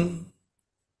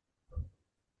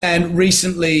 And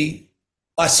recently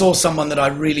I saw someone that I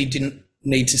really didn't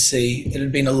need to see. It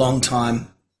had been a long time.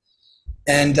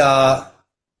 And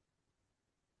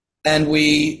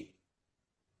we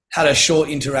had a short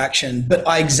interaction, but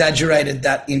I exaggerated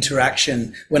that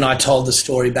interaction when I told the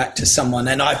story back to someone.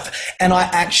 And I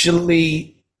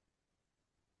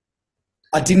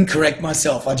didn't correct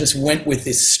myself. I just went with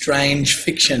this strange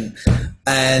fiction,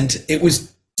 and it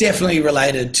was definitely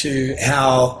related to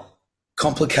how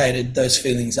complicated those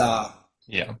feelings are.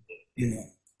 Yeah. You know,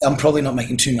 I'm probably not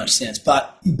making too much sense,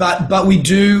 but we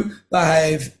do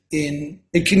behave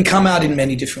it can come out in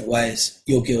many different ways,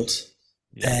 your guilt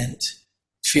and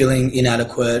feeling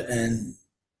inadequate and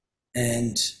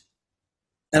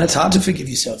it's hard to forgive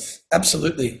yourself.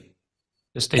 Absolutely.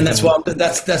 And that's why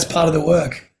that's part of the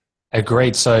work.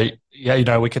 Agreed. So, yeah, you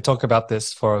know, we could talk about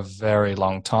this for a very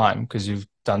long time because you've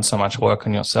done so much work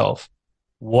on yourself.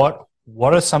 What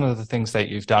are some of the things that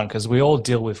you've done? Because we all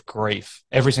deal with grief.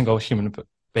 Every single human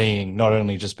being, not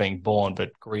only just being born,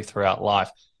 but grief throughout life.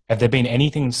 Have there been any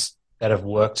things that have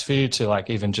worked for you to like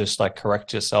even just like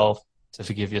correct yourself, to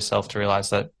forgive yourself, to realize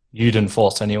that you didn't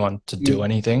force anyone to do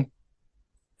anything?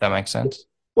 That makes sense?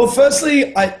 Well,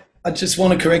 firstly, I just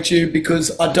want to correct you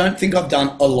because I don't think I've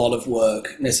done a lot of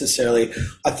work necessarily.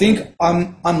 I think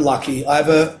I'm lucky.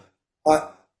 I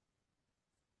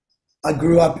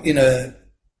grew up in a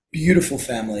beautiful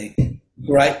family,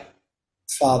 great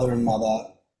father and mother.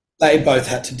 They both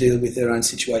had to deal with their own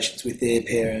situations with their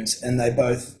parents, and they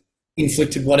both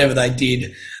inflicted whatever they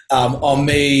did on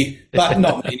me, but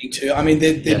not meaning to. I mean,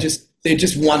 they're just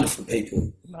wonderful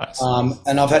people. Nice.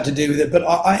 And I've had to deal with it. But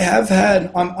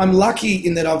I'm lucky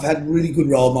in that I've had really good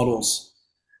role models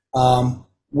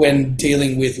when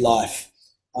dealing with life.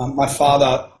 My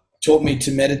father taught me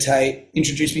to meditate,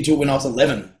 introduced me to it when I was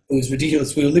 11. It was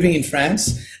ridiculous. We were living in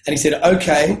France, and he said,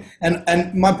 okay.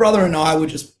 And my brother and I were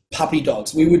just puppy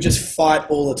dogs. We would just fight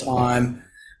all the time,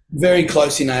 very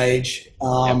close in age,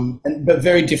 but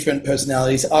very different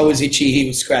personalities. I was itchy, he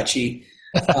was scratchy.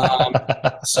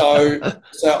 So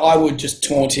I would just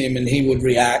taunt him and he would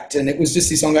react, and it was just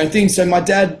this ongoing thing. So my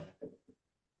dad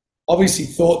obviously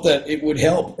thought that it would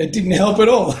help. It didn't help at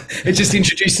all. It just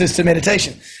introduced us to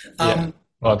meditation. Well,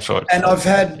 I'm sure. And I've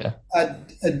had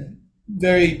a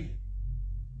very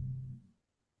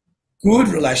good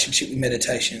relationship with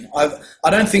meditation. I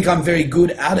don't think I'm very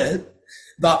good at it,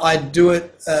 but I do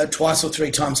it twice or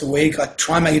three times a week. I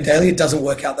try and make it daily. It doesn't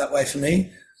work out that way for me,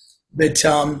 but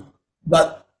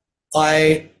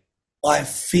I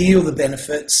feel the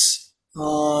benefits,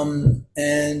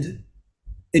 and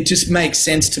it just makes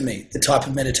sense to me, the type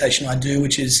of meditation I do,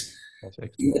 which is,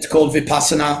 it's called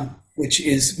Vipassana, which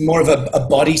is more of a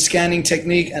body scanning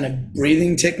technique and a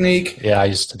breathing technique. Yeah, I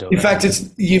used to do it. In fact,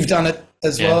 you've done it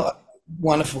as well.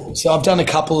 Wonderful. So I've done a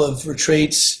couple of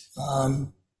retreats.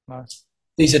 Nice.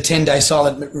 These are 10-day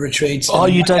silent retreats. Oh,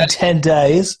 you've done 10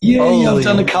 days? Yeah, I've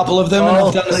done a couple of them, and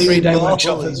I've done a 3-day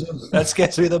workshop as well. That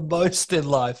scares me the most in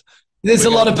life. There's a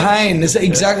lot of pain.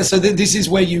 Exactly. So this is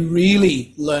where you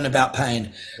really learn about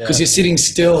pain, because you're sitting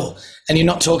still and you're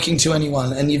not talking to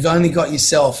anyone and you've only got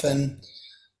yourself. And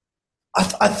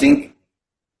I think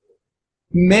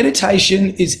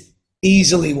meditation is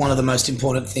easily one of the most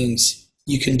important things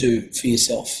you can do for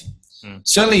yourself.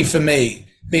 Certainly for me,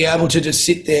 be able to just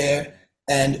sit there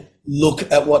and look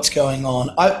at what's going on.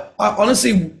 I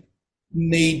honestly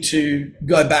need to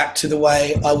go back to the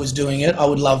way I was doing it. I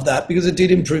would love that, because it did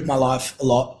improve my life a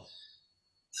lot.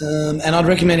 And I'd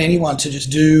recommend anyone to just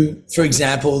do, for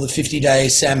example, the 50-day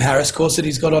Sam Harris course that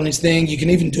he's got on his thing. You can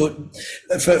even do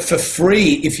it for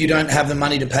free if you don't have the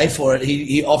money to pay for it.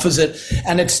 He offers it,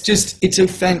 and it's a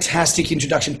fantastic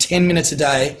introduction, 10 minutes a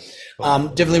day.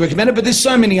 Definitely recommend it. But there's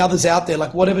so many others out there,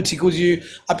 like whatever tickles you.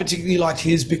 I particularly liked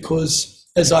his because,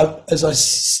 as I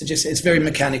suggest, it's very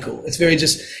mechanical. It's very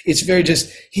just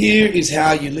here is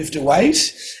how you lift a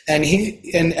weight, and here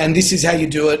and this is how you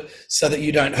do it so that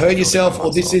you don't hurt yourself.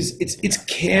 Or it's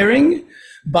caring,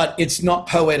 but it's not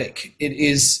poetic. It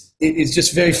is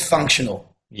just very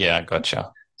functional. Yeah,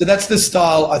 gotcha. So that's the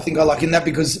style I think I like in that,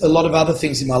 because a lot of other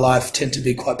things in my life tend to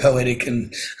be quite poetic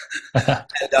and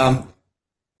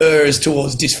errs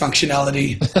towards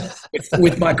dysfunctionality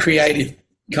with my creative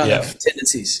kind of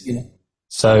tendencies, you know.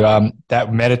 So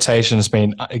that meditation has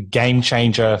been a game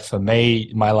changer for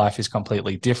me. My life is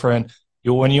completely different.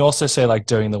 When you also say like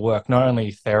doing the work, not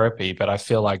only therapy, but I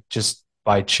feel like just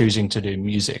by choosing to do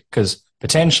music, because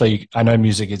potentially I know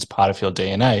music is part of your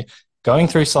DNA. Going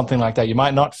through something like that, you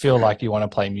might not feel like you want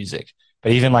to play music,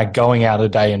 but even like going out a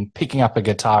day and picking up a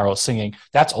guitar or singing,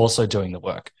 that's also doing the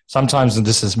work. Sometimes, and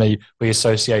this is me, we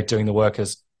associate doing the work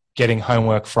as getting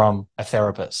homework from a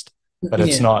therapist, but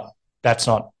it's not, that's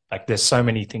not, like there's so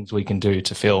many things we can do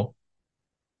to feel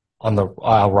on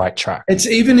our right track. It's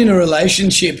even in a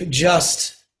relationship,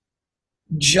 just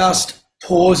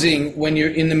pausing when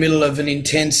you're in the middle of an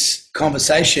intense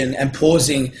conversation, and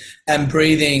pausing and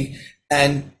breathing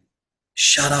and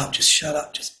shut up, just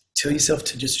tell yourself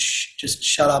to just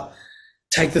shut up.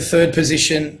 Take the third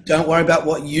position. Don't worry about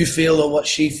what you feel or what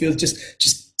she feels.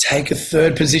 Just take a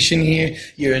third position here.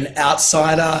 You're an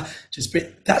outsider.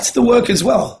 That's the work as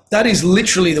well. That is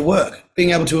literally the work,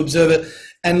 being able to observe it.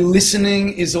 And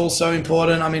listening is also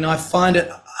important. I mean, I find it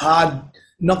hard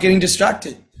not getting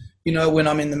distracted, you know, when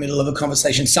I'm in the middle of a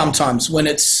conversation, sometimes when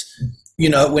it's, you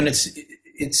know, when it's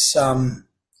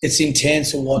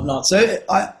intense or whatnot. So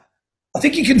I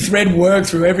think you can thread work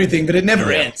through everything, but it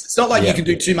never ends. It's not like you can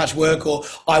do too much work or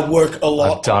I work a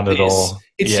lot. I've done it all.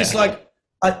 It's just like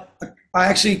I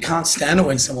actually can't stand it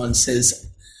when someone says,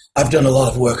 I've done a lot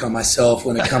of work on myself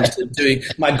when it comes to doing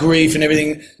my grief and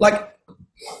everything. Like,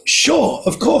 sure,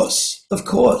 of course.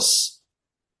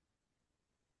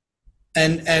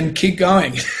 And keep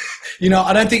going. You know,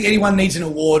 I don't think anyone needs an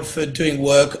award for doing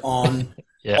work on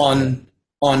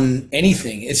on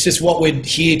anything. It's just what we're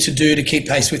here to do to keep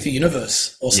pace with the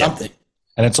universe or something.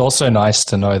 And it's also nice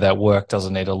to know that work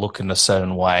doesn't need to look in a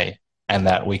certain way and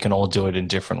that we can all do it in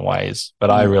different ways. But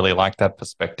I really like that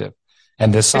perspective.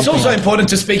 And there's something. It's also important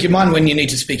to speak your mind when you need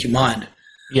to speak your mind.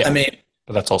 Yeah. I mean,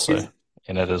 but that's also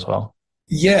in it as well.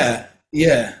 Yeah.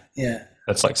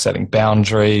 That's like setting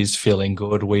boundaries, feeling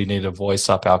good. We need to voice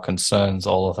up our concerns,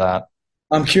 all of that.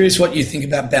 I'm curious what you think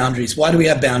about boundaries. Why do we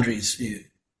have boundaries for you?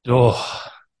 Oh,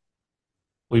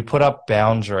 we put up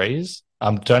boundaries.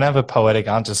 Don't have a poetic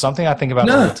answer. Something I think about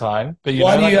all the time. But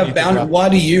Why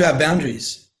do you have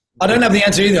boundaries? I don't have the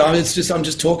answer either. I'm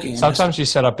just talking. Sometimes you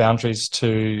set up boundaries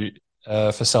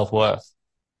for self-worth.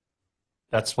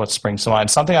 That's what springs to mind.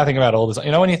 Something I think about all the time.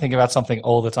 You know, when you think about something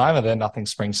all the time and then nothing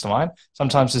springs to mind,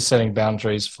 sometimes it's setting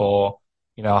boundaries for,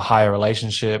 a higher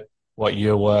relationship, what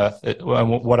you're worth.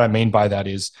 What I mean by that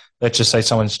is, let's just say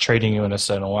someone's treating you in a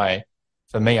certain way.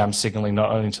 For me, I'm signaling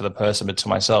not only to the person, but to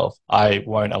myself. I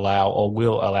won't allow or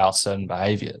will allow certain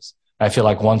behaviors. I feel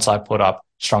like once I put up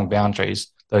strong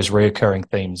boundaries, those reoccurring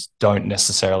themes don't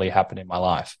necessarily happen in my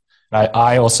life.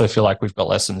 I also feel like we've got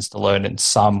lessons to learn in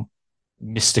some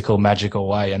mystical, magical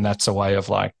way, and that's a way of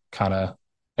like kind of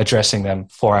addressing them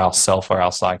for ourself or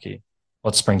our psyche.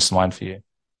 What springs to mind for you?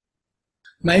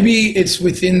 Maybe it's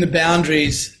within the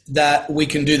boundaries that we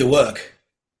can do the work,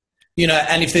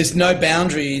 and if there's no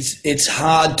boundaries, it's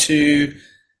hard to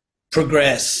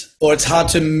progress or it's hard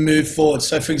to move forward.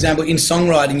 So for example, in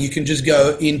songwriting, you can just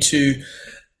go into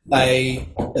a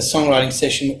songwriting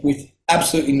session with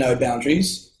absolutely no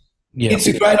boundaries. Yeah. It's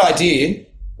a great idea,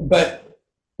 but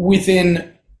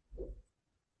within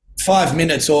 5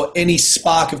 minutes or any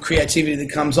spark of creativity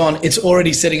that comes on, it's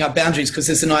already setting up boundaries because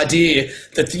there's an idea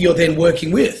that you're then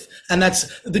working with. And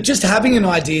just having an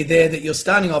idea there that you're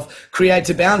starting off creates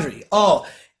a boundary. Oh,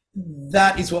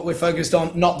 that is what we're focused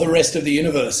on, not the rest of the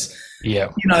universe. Yeah.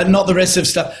 Not the rest of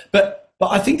stuff. But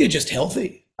I think they're just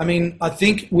healthy. I mean, I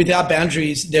think without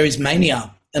boundaries, there is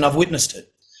mania, and I've witnessed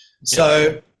it.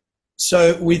 So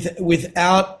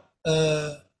without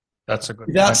that's a good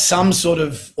without point. Some sort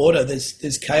of order,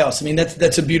 there's chaos. I mean,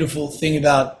 that's a beautiful thing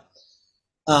about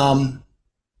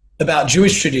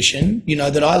Jewish tradition,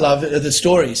 that I love, are the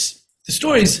stories. The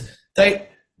stories, they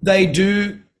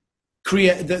do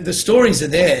create, the stories are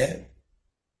there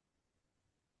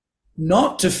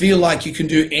not to feel like you can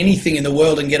do anything in the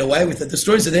world and get away with it. The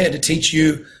stories are there to teach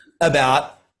you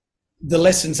about, the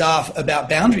lessons are about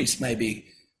boundaries maybe.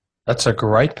 That's a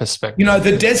great perspective.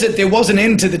 The desert, there was an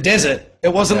end to the desert.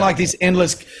 It wasn't like this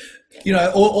endless,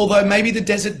 although maybe the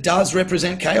desert does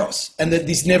represent chaos and that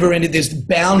this never ended. There's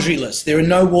boundaryless. There are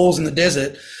no walls in the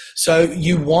desert. So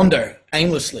you wander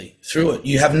aimlessly through it.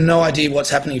 You have no idea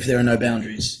what's happening if there are no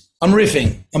boundaries. I'm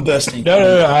riffing. I'm bursting.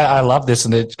 No, I love this.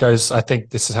 And it goes, I think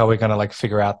this is how we're going to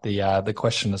figure out the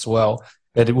question as well.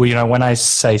 That, when I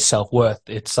say self-worth,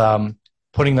 it's,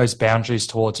 putting those boundaries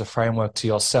towards a framework to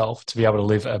yourself to be able to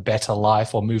live a better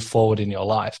life or move forward in your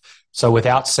life. So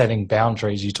without setting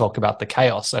boundaries, you talk about the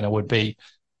chaos, and it would be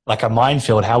like a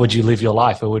minefield. How would you live your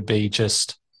life? It would be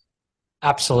just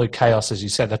absolute chaos, as you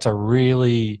said. That's I'm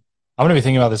going to be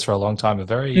thinking about this for a long time, a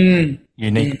very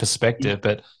unique perspective.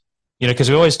 But, because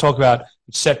we always talk about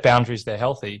set boundaries, they're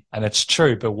healthy, and it's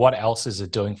true, but what else is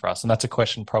it doing for us? And that's a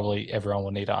question probably everyone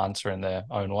will need to answer in their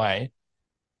own way.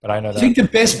 But I know that. I think the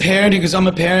best parenting, because I'm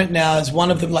a parent now, is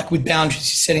one of them, like with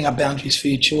boundaries, you're setting up boundaries for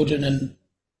your children. And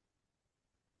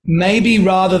maybe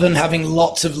rather than having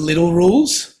lots of little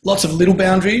rules, lots of little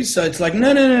boundaries, so it's like,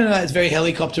 no, it's very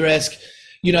helicopter-esque.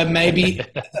 Maybe,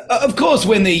 of course,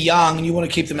 when they're young and you want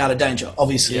to keep them out of danger,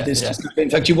 obviously. In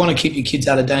fact, you want to keep your kids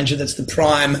out of danger. That's the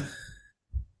prime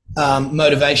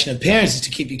motivation of parents, is to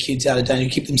keep your kids out of danger,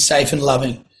 keep them safe and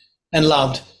loving and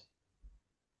loved.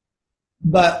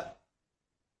 But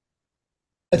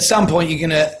at some point, you're going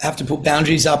to have to put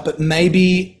boundaries up, but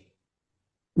maybe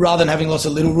rather than having lots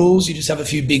of little rules, you just have a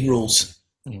few big rules,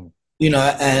 and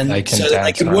so that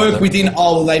they can work within,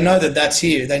 they know that that's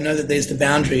here. They know that there's the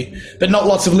boundary, but not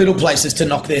lots of little places to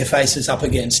knock their faces up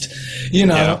against,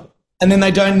 and then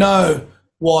they don't know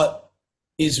what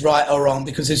is right or wrong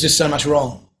because there's just so much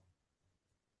wrong.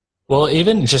 Well,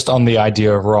 even just on the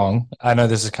idea of wrong, I know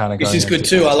this is kind of going. This is good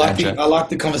too. I like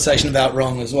the conversation about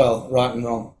wrong as well, right and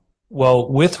wrong. Well,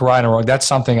 with right and wrong, that's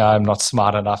something I'm not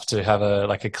smart enough to have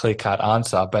a clear-cut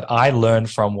answer, but I learn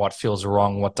from what feels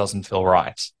wrong, what doesn't feel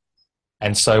right.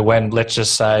 And so when, let's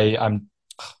just say,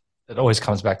 it always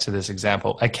comes back to this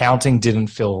example, accounting didn't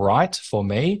feel right for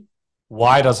me.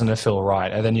 Why doesn't it feel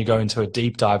right? And then you go into a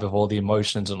deep dive of all the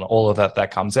emotions and all of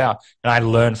that comes out, and I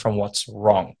learn from what's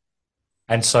wrong.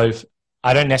 And so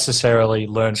I don't necessarily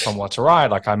learn from what's right.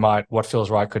 Like what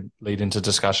feels right could lead into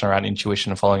discussion around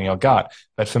intuition and following your gut.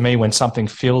 But for me, when something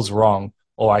feels wrong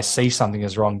or I see something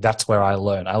as wrong, that's where I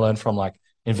learn. I learn from,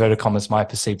 inverted commas, my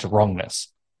perceived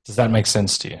wrongness. Does that make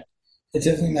sense to you? It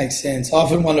definitely makes sense. I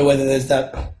often wonder whether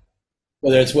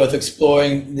it's worth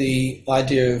exploring the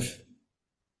idea of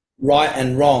right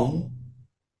and wrong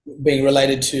being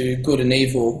related to good and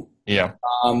evil. Yeah.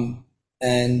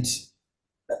 And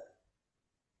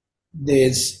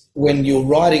there's when you're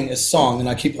writing a song, and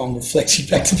I keep on reflecting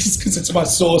back to this because it's my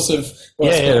source of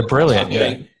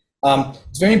brilliant.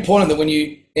 It's very important that when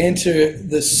you enter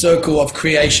the circle of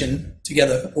creation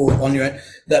together or on your own,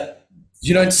 that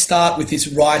you don't start with this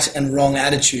right and wrong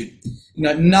attitude.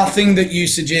 Nothing that you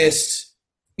suggest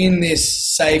in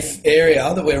this safe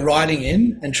area that we're writing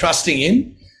in and trusting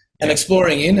in and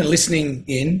exploring in and listening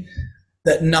in,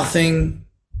 that nothing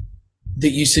that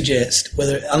you suggest,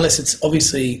 unless it's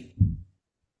obviously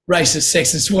racist,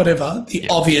 sexist, whatever, the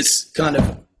obvious kind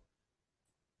of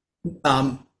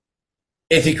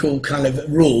ethical kind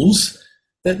of rules,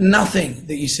 that nothing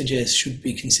that you suggest should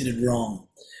be considered wrong,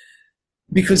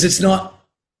 because it's not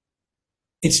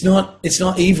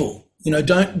evil.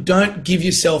 Don't give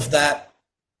yourself that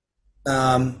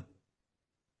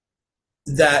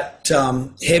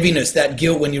heaviness, that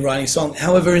guilt when you're writing a song.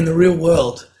 However, in the real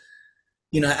world,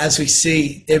 as we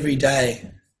see every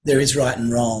day, there is right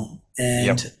and wrong,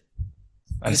 and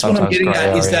that's what I'm getting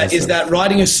at. Is that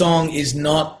writing a song is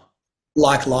not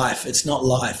like life. It's not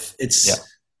life. It's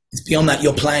beyond that.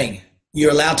 You're playing.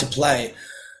 You're allowed to play,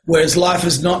 whereas life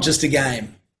is not just a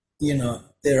game.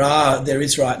 There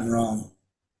is right and wrong.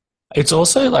 It's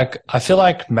also like, I feel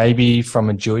like maybe from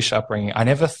a Jewish upbringing, I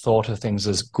never thought of things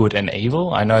as good and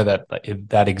evil. I know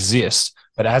that exists,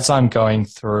 but as I'm going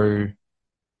through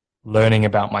learning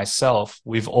about myself,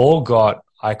 we've all got,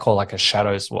 I call like a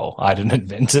shadows wall. I didn't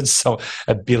invent it, so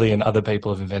a billion other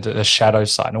people have invented a shadow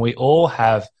side, and we all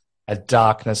have a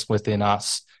darkness within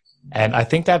us. And I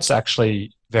think that's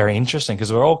actually very interesting,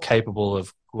 because we're all capable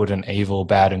of good and evil,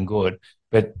 bad and good.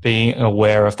 But being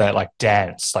aware of that, like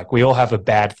dance, like we all have a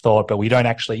bad thought, but we don't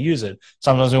actually use it.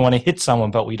 Sometimes we want to hit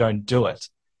someone, but we don't do it.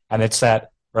 And it's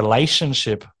that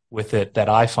relationship with it that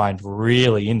I find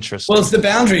really interesting. Well, it's the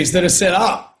boundaries that are set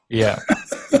up. Yeah.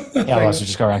 Otherwise we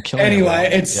just go around killing Anyway,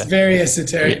 it's very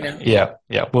esoteric now. Yeah.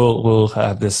 We'll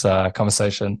have this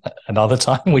conversation another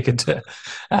time. We could do.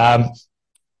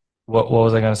 What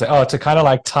was I going to say? Oh, to kind of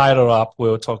like tie it all up, we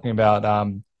were talking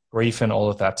about grief and all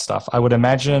of that stuff. I would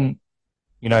imagine,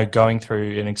 going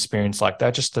through an experience like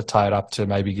that, just to tie it up, to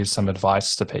maybe give some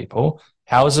advice to people,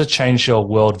 how has it changed your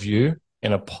worldview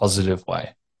in a positive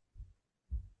way?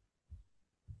 I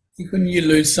think when you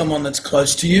lose someone that's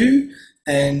close to you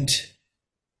and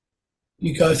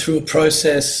you go through a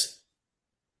process,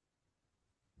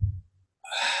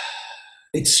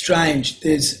 it's strange.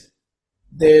 There's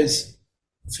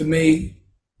for me,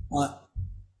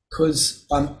 because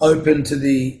I'm open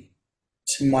to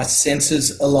my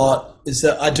senses a lot, is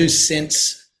that I do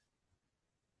sense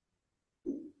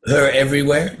her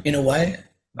everywhere in a way.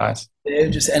 Nice.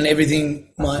 Yeah, and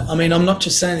everything. I'm not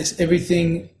just saying this.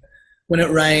 Everything, when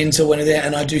it rains or when it's there,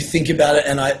 and I do think about it,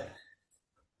 and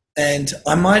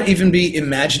I might even be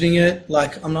imagining it.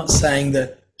 Like, I'm not saying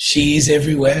that she is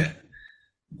everywhere,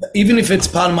 but even if it's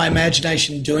part of my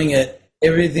imagination doing it,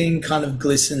 everything kind of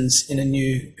glistens in a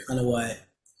new kind of way.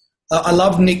 I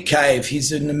love Nick Cave.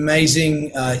 He's an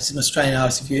amazing, he's an Australian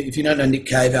artist. If you don't know Nick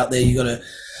Cave out there, you've got to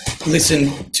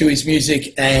listen to his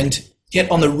music and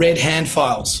get on the Red Hand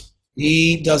Files.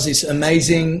 He does this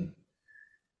amazing,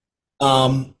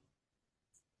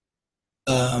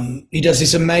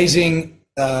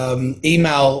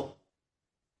 email,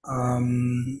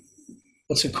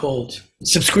 what's it called?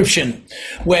 Subscription,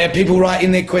 where people write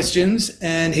in their questions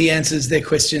and he answers their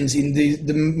questions in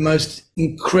the most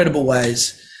incredible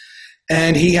ways.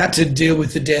 And he had to deal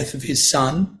with the death of his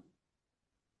son.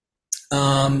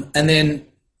 And then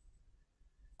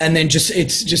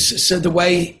so the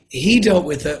way he dealt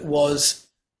with it was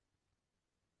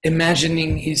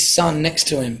imagining his son next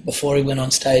to him before he went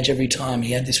on stage. Every time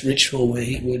he had this ritual where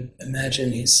he would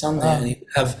imagine his son there and he would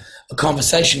have a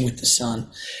conversation with the son.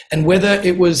 And whether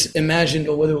it was imagined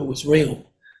or whether it was real,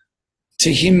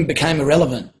 to him became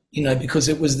irrelevant, because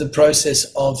it was the process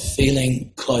of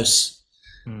feeling close.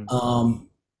 But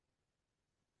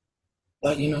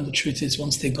the truth is,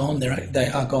 once they're gone, they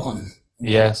are gone.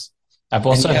 Yes. I've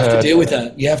also heard... You have to deal with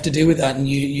that. You have to deal with that, and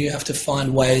you have to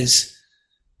find ways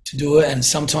to do it. And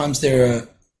sometimes there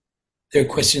are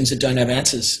questions that don't have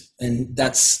answers, and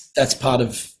that's part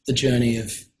of the journey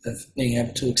of being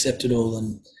able to accept it all.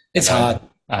 And it's hard.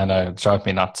 I know, it drives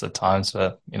me nuts at times,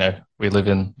 but we live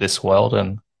in this world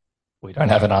and we don't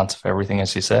have an answer for everything,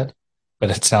 as you said. But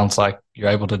it sounds like you're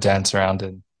able to dance around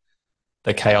in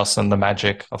the chaos and the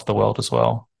magic of the world as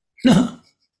well.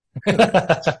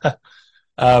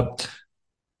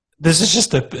 This is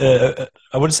just I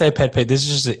wouldn't say a pet peeve. This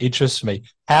is just an interest for me.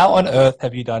 How on earth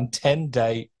have you done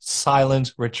 10-day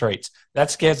silent retreats?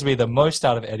 That scares me the most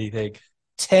out of anything.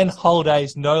 10 whole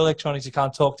days, no electronics. You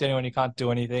can't talk to anyone. You can't do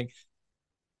anything.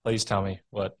 Please tell me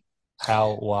what.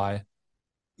 How? Why?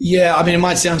 Yeah, I mean, it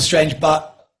might sound strange,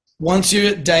 but once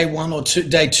you're at day 1 or 2,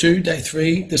 day 2, day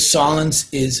 3, the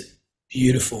silence is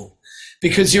beautiful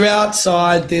because you're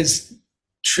outside, there's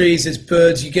trees, there's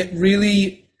birds, you get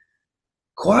really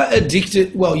quite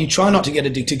addicted. Well, you try not to get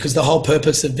addicted because the whole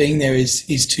purpose of being there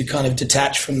is to kind of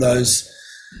detach from those,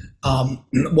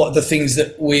 what the things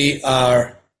that we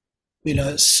are,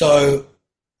 so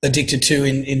addicted to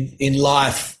in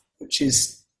life, which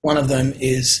is one of them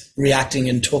is reacting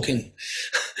and talking.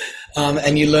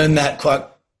 And you learn that quite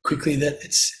quickly that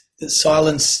it's the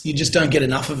silence, you just don't get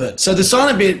enough of it. So the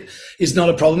silent bit is not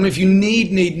a problem. If you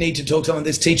need to talk to someone,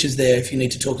 there's teachers there. If you need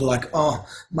to talk to oh,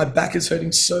 my back is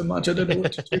hurting so much, I don't know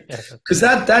what to do. Because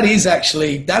that is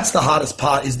actually, that's the hardest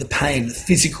part is the pain, the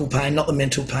physical pain, not the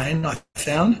mental pain I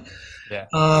found. Yeah.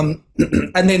 And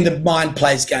then the mind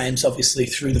plays games, obviously,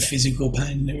 through the physical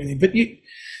pain and everything. But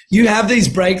you have these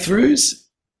breakthroughs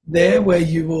there where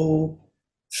you will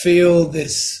feel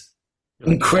this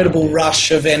incredible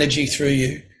rush of energy through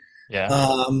you.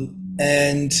 Yeah.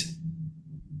 And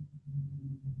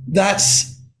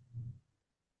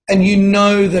you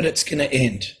know that it's going to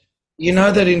end. You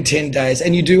know that in 10 days,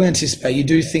 and you do anticipate, you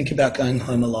do think about going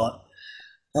home a lot.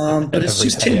 But it's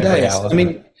just 10 days. Hour.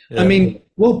 I mean,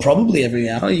 well, probably every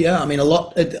hour. Yeah. I mean, a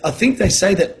lot. I think they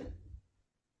say that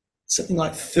something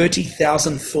like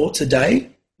 30,000 thoughts a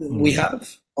day we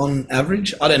have on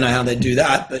average. I don't know how they do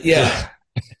that, but yeah.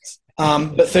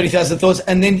 But 30,000 thoughts,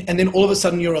 and then all of a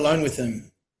sudden you're alone with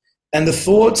them, and the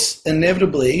thoughts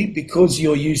inevitably, because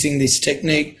you're using this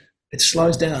technique, it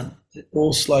slows down. It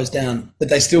all slows down, but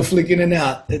they still flick in and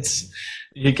out.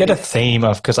 You get a theme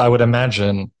of, because I would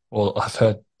imagine, well, I've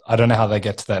heard, I don't know how they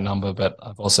get to that number, but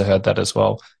I've also heard that as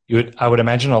well. I would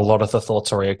imagine a lot of the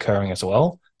thoughts are reoccurring as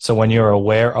well. So when you're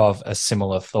aware of a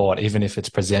similar thought, even if it's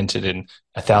presented in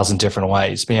 1,000 different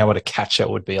ways, being able to catch it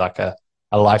would be like a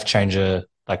life changer,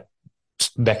 like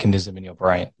mechanism in your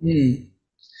brain.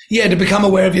 Yeah, to become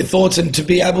aware of your thoughts and to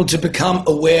be able to become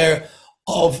aware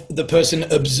of the person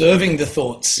observing the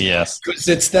thoughts. Yes.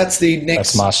 Because that's the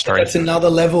next, that's mastery. That's another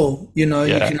level, you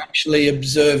can actually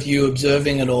observe you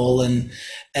observing it all, and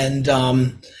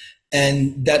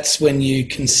that's when you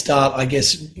can start, I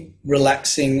guess,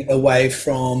 relaxing away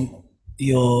from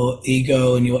your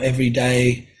ego and your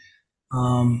everyday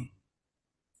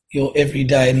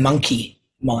monkey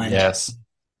mind. Yes,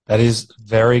 that is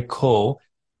very cool.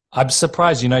 I'm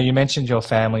surprised, you mentioned your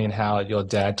family and how your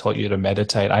dad taught you to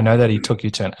meditate. I know that he took you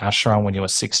to an ashram when you were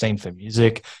 16 for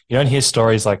music. You don't hear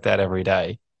stories like that every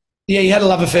day. Yeah, he had a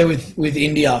love affair with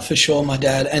India, for sure, my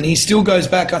dad. And he still goes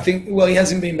back, I think, well, he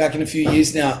hasn't been back in a few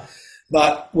years now,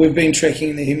 but we've been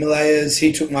trekking in the Himalayas.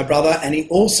 He took my brother, and he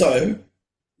also,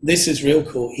 this is real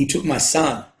cool, he took my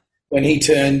son when he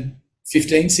turned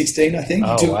 15, 16, I think.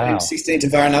 Oh, he took wow. him 16 to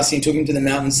Varanasi and took him to the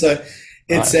mountains. So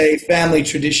it's a family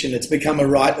tradition. It's become a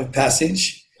rite of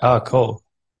passage. Oh, cool.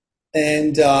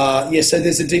 And, so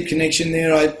there's a deep connection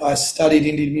there. I studied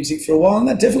Indian music for a while, and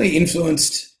that definitely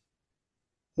influenced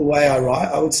the way I write,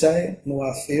 I would say, and the way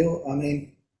I feel. I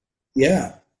mean,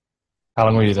 yeah. How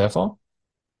long were you there for?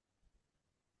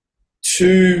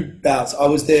 2 bouts. I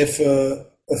was there for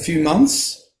a few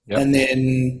months. Yep. And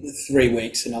then 3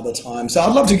 weeks another time. So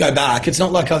I'd love to go back. It's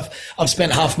not like I've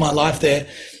spent half my life there.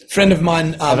 Friend of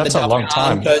mine, that's a long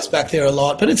time. Goes back there a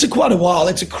lot, but it's quite a while.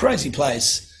 It's a crazy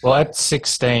place. Well, at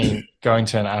 16, going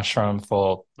to an ashram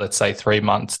for, let's say, 3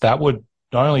 months, that would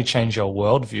not only change your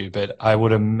worldview, but I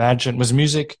would imagine, was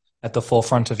music at the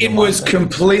forefront of your life? It was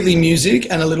completely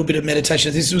music and a little bit of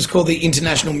meditation. This was called the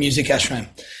International Music Ashram,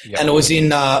 and it was in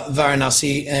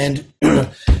Varanasi, and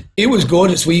it was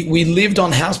gorgeous. We lived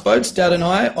on houseboats, Dad and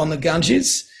I, on the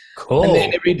Ganges. Cool. And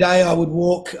then every day I would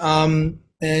walk and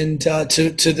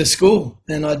to the school,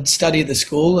 and I'd study at the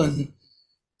school, and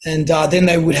then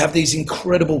they would have these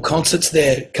incredible concerts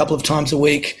there a couple of times a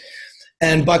week.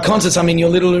 And by concerts, I mean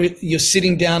you're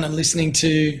sitting down and listening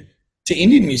to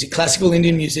Indian music, classical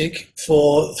Indian music,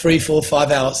 for 3, 4,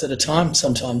 5 hours at a time.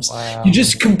 Sometimes you're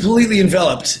just completely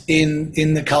enveloped in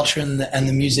the culture and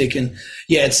the music. And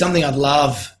yeah, it's something I'd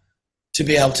love to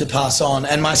be able to pass on.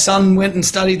 And my son went and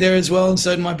studied there as well, and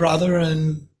so did my brother.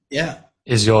 And yeah.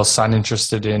 Is your son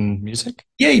interested in music?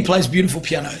 Yeah, he plays beautiful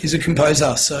piano. He's a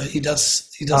composer, so he does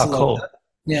a lot cool. of that.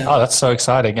 Yeah. Oh, that's so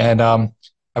exciting. And I've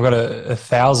got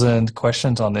 1,000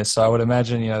 questions on this. So I would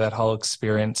imagine, that whole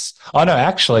experience. Oh, no,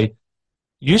 actually,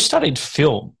 you studied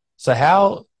film. So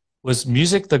how was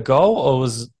music the goal, or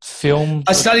was film?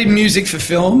 I studied music for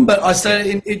film, but I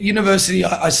studied at university.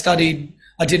 I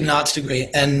did an arts degree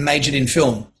and majored in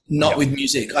film, not with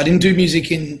music. I didn't do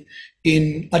music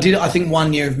I did, I think,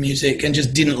 1 year of music and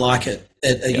just didn't like it.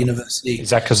 at a university. Is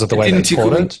that because of the way they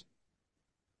taught it?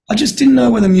 I just didn't know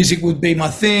whether music would be my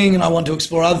thing, and I wanted to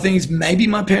explore other things. Maybe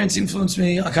my parents influenced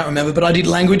me. I can't remember, but I did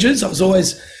languages. I was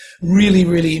always really,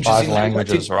 really interested. 5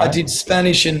 languages, right? I did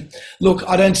Spanish, and look,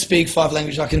 I don't speak 5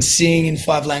 languages. I can sing in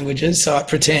 5 languages, so I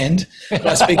pretend. But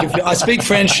I speak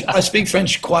French. I speak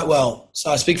French quite well.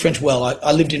 So I speak French well.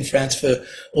 I lived in France for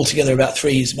altogether about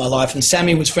 3 years of my life, and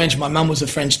Sammy was French. My mum was a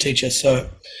French teacher, so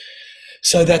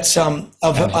that's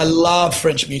I love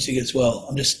French music as well.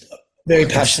 I'm just very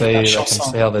passionate about chanson. I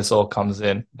can see how this all comes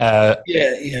in.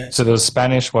 Yeah. So there was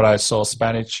Spanish. What I saw,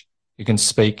 Spanish. You can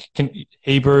speak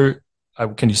Hebrew.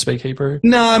 Can you speak Hebrew?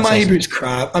 No, my Hebrew's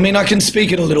crap. I mean, I can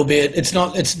speak it a little bit. It's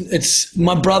not. It's.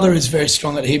 My brother is very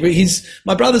strong at Hebrew.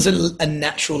 My brother's a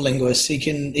natural linguist.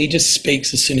 He just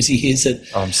speaks as soon as he hears it.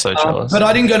 Oh, I'm so jealous. But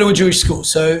I didn't go to a Jewish school,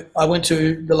 so I went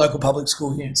to the local public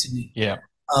school here in Sydney. Yeah.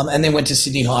 And then went to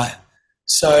Sydney High.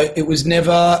 So it was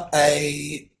never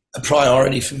a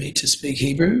priority for me to speak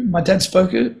Hebrew. My dad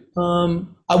spoke it.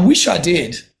 I wish I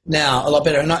did now a lot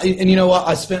better. And you know what?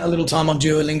 I spent a little time on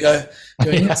Duolingo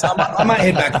doing it. So I might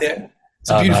head back there. It's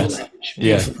a beautiful language.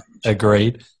 Beautiful language.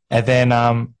 Agreed. And then,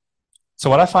 so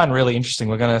what I find really interesting,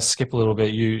 we're going to skip a little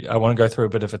bit. I want to go through a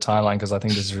bit of a timeline because I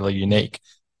think this is really unique.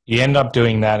 You end up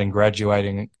doing that and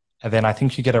graduating, and then I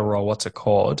think you get a role. What's it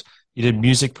called? You did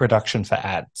music production for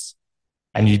ads,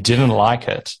 and you didn't like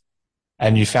it.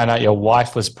 And you found out your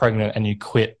wife was pregnant and you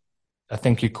quit. I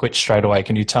think you quit straight away.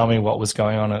 Can you tell me what was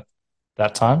going on at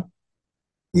that time?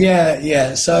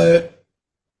 Yeah. So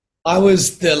I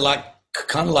was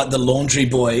kind of like the laundry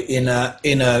boy in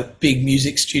a big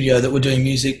music studio that was doing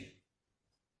music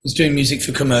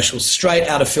for commercials straight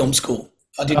out of film school.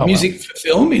 I did music for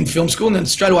film in film school, and then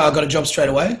straight away I got a job straight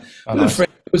away. My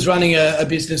friend was running a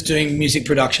business doing music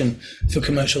production for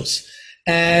commercials.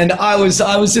 And I was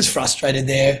just frustrated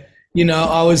there. You know,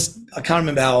 I can't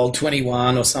remember how old,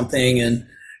 21 or something, and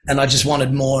I just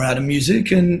wanted more out of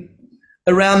music. And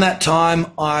around that time,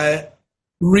 I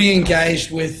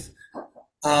re-engaged with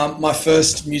my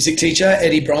first music teacher,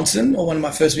 Eddie Bronson, or one of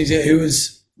my first music, who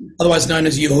was otherwise known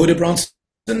as Yehuda Bronson,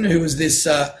 who was this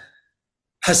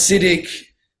Hasidic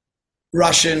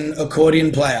Russian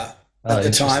accordion player at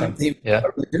the time. He was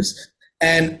religious.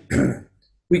 And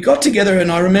we got together,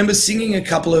 and I remember singing a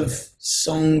couple of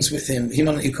songs with him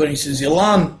on the accordion. He says,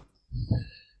 Ilan,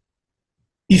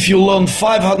 if you learn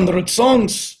 500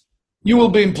 songs, you will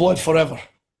be employed forever.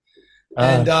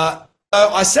 And so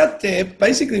I sat there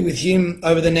basically with him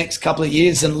over the next couple of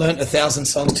years and learnt 1,000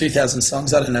 songs, 2,000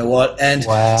 songs, I don't know what. And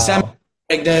Sam was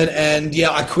pregnant, and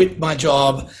I quit my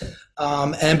job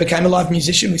and became a live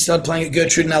musician. We started playing at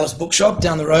Gertrude and Alice Bookshop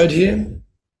down the road here.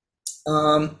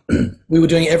 We were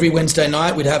doing it every Wednesday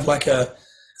night. We'd have like a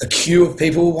queue of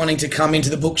people wanting to come into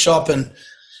the bookshop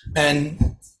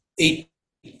and eat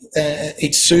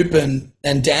soup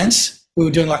and dance. We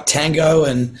were doing like tango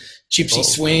and gypsy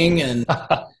swing and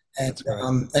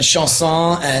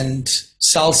chanson and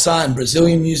salsa and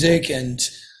Brazilian music and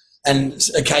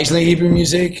occasionally Hebrew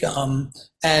music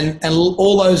and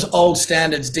all those old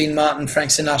standards, Dean Martin, Frank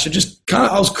Sinatra. Just kind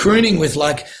of, I was crooning with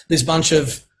like this bunch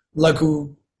of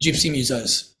local gypsy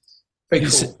musos. Very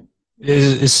cool.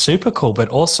 It's super cool, but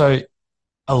also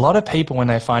a lot of people, when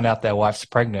they find out their wife's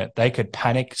pregnant, they could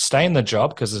panic, stay in the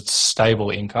job because it's stable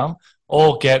income,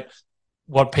 or get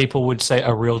what people would say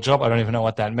a real job. I don't even know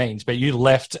what that means, but you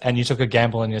left and you took a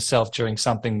gamble on yourself doing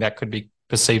something that could be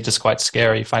perceived as quite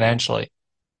scary financially.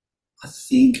 I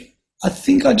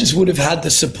think I just would have had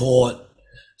the support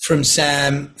from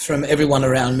Sam, from everyone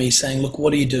around me saying, look,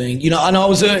 what are you doing? You know, and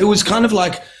it was kind of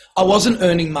like, I wasn't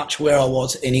earning much where I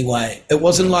was anyway. It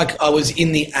wasn't like I was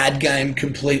in the ad game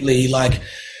completely, like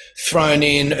thrown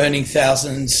in, earning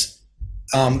thousands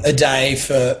a day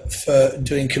for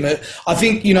doing commercial. I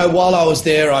think, you know, while I was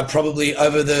there, I probably,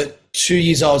 over the 2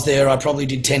 years I was there, I probably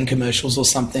did 10 commercials or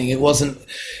something. It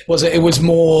was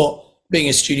more being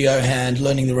a studio hand,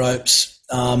 learning the ropes.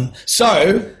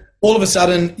 So all of a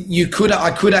sudden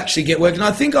I could actually get work. And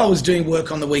I think I was doing work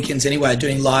on the weekends anyway,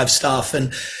 doing live stuff,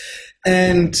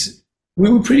 and we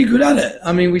were pretty good at it.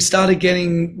 I mean, we started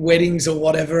getting weddings or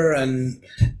whatever and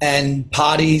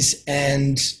parties.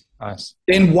 And nice.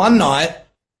 Then one night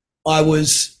I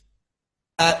was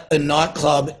at a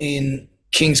nightclub in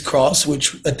King's Cross,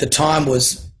 which at the time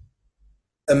was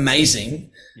amazing.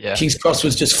 Yeah. King's Cross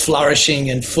was just flourishing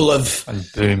and full of... And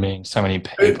booming, so many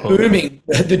people. Booming.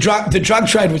 The drug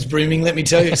trade was booming, let me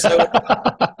tell you. So,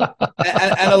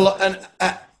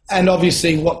 and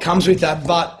obviously what comes with that,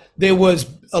 but there was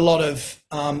a lot of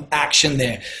action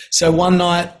there. So one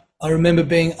night I remember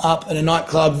being up at a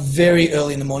nightclub very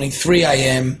early in the morning, 3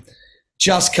 a.m.,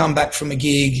 just come back from a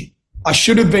gig, I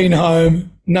should have been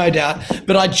home, no doubt.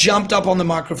 But I jumped up on the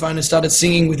microphone and started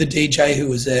singing with the DJ who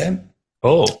was there.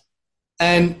 Oh.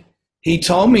 And he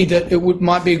told me that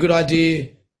might be a good idea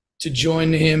to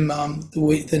join him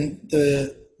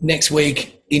the next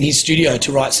week in his studio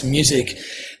to write some music.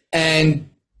 And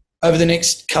over the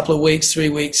next couple of weeks, 3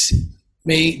 weeks,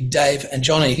 me, Dave, and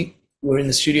Johnny were in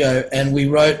the studio, and we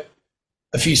wrote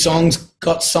a few songs,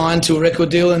 got signed to a record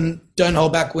deal, and Don't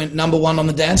Hold Back went #1 on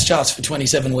the dance charts for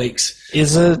 27 weeks.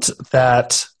 Is it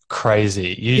that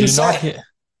crazy? You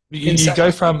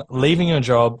go from leaving your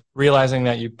job, realizing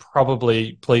that you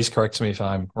probably, please correct me if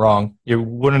I'm wrong, you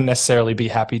wouldn't necessarily be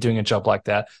happy doing a job like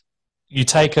that. You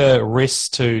take a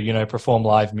risk to, perform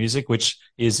live music, which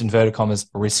is, inverted commas,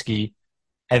 risky.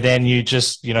 And then you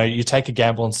just, you take a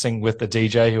gamble and sing with the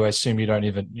DJ who I assume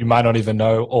you might not even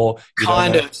know, or you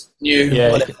kind of knew.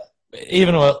 Yeah.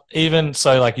 Even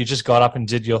so, like, you just got up and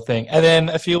did your thing. And then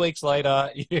a few weeks later,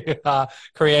 you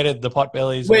created the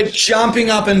Potbelleez. We're jumping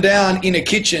up and down in a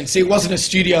kitchen. See, it wasn't a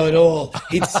studio at all.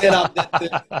 He'd set up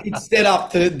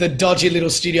the dodgy little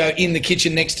studio in the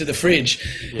kitchen next to the fridge,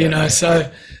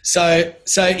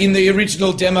 So in the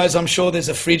original demos, I'm sure there's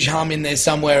a fridge hum in there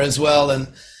somewhere as well. And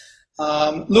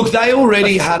look, they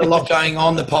already had a lot going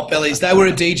on, the Potbelleez. They were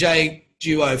a DJ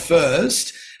duo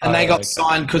first. And they got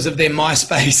signed because of their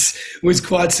MySpace was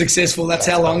quite successul. That's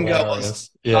how long ago it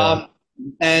was. Yeah.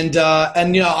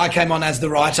 I came on as the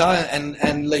writer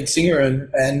and lead singer,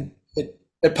 and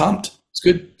it pumped. It's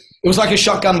good. It was like a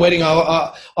shotgun wedding.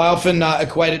 I often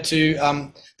equate it to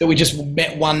that we just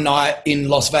met one night in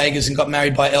Las Vegas and got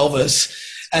married by Elvis,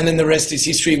 and then the rest is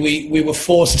history. We were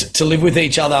forced to live with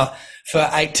each other for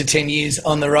 8 to 10 years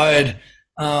on the road.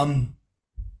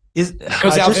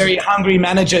 Because our very hungry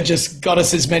manager just got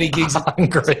us as many gigs.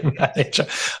 Hungry manager.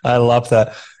 I love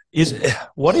that.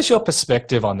 What is your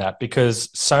perspective on that? Because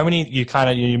so many, you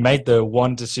made the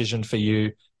one decision for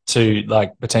you to,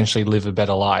 like, potentially live a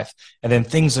better life, and then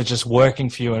things are just working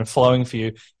for you and flowing for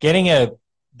you. Getting a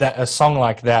song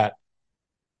like that,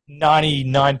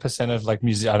 99% of, like,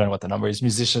 music, I don't know what the number is,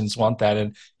 musicians want that,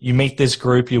 and you meet this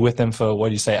group, you're with them for, what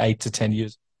do you say, 8 to 10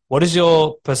 years. What is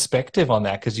your perspective on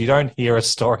that? Because you don't hear a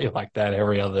story like that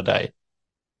every other day.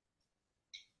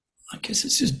 I guess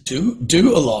it's just do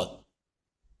a lot,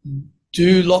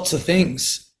 do lots of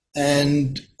things,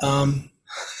 and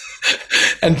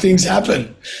and things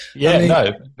happen.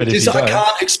 Yeah, but if you don't, I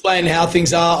can't explain how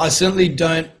things are. I certainly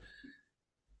don't.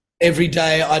 Every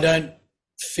day, I don't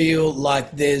feel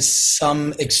like there's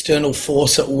some external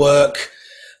force at work.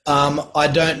 I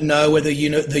don't know whether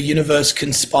the universe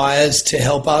conspires to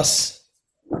help us.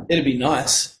 It'd be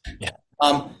nice. Yeah.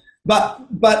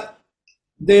 But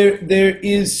there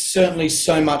is certainly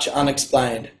so much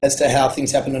unexplained as to how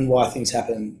things happen and why things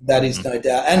happen. That is no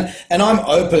doubt. And I'm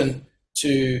open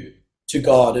to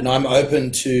God, and I'm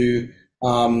open to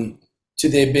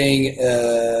there being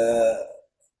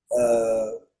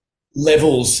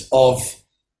levels of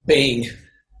being.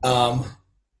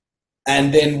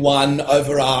 And then one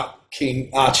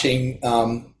overarching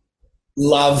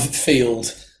love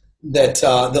field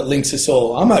that links us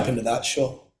all. I'm open to that,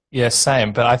 sure. Yeah,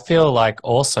 same. But I feel like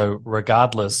also,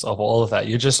 regardless of all of that,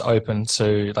 you're just open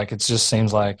to, like, it just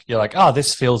seems like you're like, oh,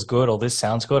 this feels good or this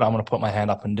sounds good, I'm going to put my hand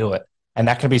up and do it. And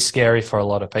that can be scary for a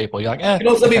lot of people. You're like, it can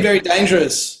also be very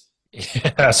dangerous.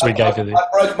 Yes, I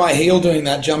broke my heel doing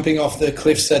that, jumping off the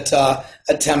cliffs at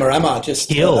Tamarama. Just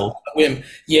heel? Whim.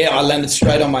 Yeah, I landed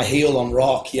straight on my heel on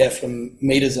rock. Yeah, from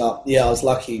meters up. Yeah, I was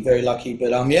lucky, very lucky.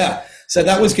 But so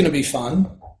that was going to be fun.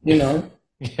 Yeah,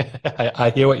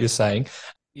 I hear what you're saying.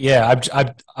 Yeah,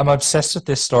 I'm obsessed with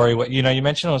this story. What you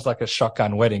mentioned it was like a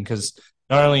shotgun wedding, because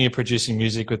not only are you producing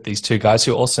music with these two guys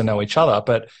who also know each other,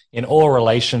 but in all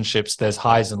relationships there's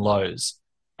highs and lows.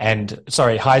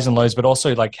 Highs and lows, but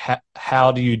also, like,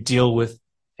 how do you deal with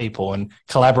people and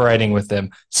collaborating with them,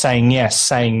 saying yes,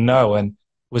 saying no? And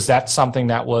was that something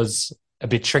that was a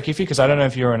bit tricky for you? Because I don't know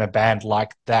if you were in a band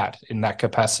like that, in that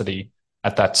capacity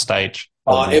at that stage.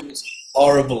 It was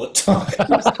horrible at times.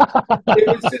 It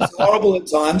was just horrible at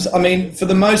times. I mean, for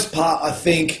the most part, I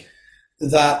think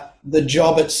that the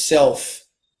job itself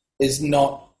is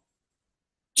not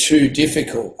too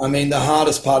difficult. I mean, the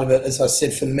hardest part of it, as I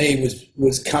said, for me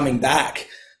was coming back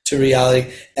to reality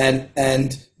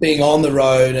and being on the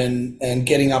road and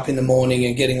getting up in the morning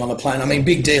and getting on a plane. I mean,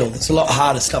 big deal. It's a lot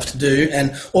harder stuff to do.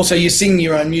 And also you're singing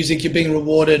your own music, you're being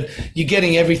rewarded, you're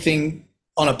getting everything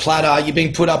on a platter, you're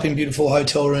being put up in beautiful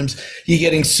hotel rooms, you're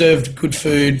getting served good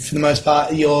food for the most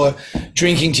part, you're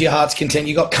drinking to your heart's content,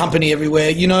 you got company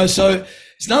everywhere, so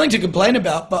it's nothing to complain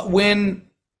about. But when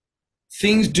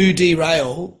things do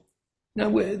derail, No,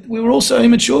 we were also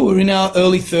immature. We were in our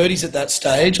early 30s at that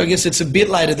stage. I guess it's a bit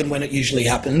later than when it usually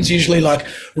happens. Usually, like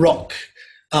rock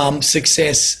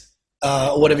success,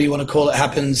 or whatever you want to call it,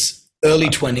 happens early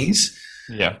 20s.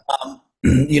 Yeah.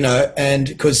 And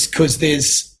because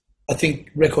there's, I think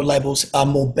record labels are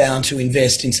more bound to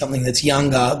invest in something that's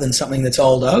younger than something that's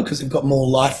older because they've got more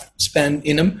lifespan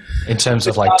in them. In terms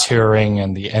of like touring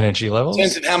and the energy levels? In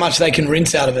terms of how much they can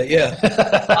rinse out of it, yeah.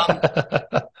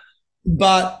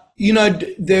 But one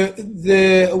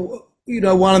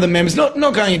of the members,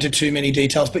 not going into too many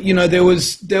details, but there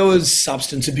was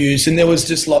substance abuse, and there was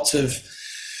just lots of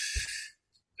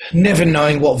never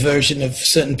knowing what version of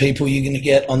certain people you're going to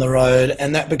get on the road,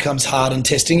 and that becomes hard and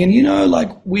testing. And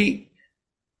we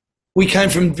came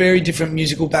from very different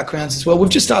musical backgrounds as well. We've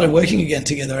just started working again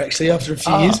together actually after a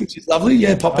few years, which is lovely.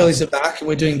 Yeah, Potbelleez are back, and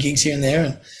we're doing gigs here and there,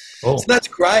 and so that's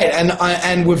great.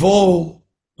 And we've all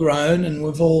grown, and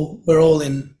we're all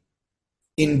in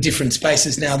different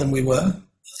spaces now than we were.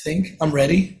 I think I'm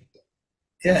ready.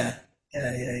 Yeah.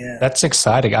 That's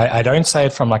exciting. I don't say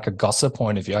it from like a gossip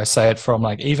point of view. I say it from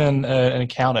like even an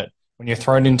accountant. When you're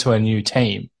thrown into a new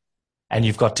team and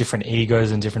you've got different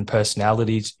egos and different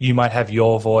personalities, you might have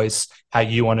your voice, how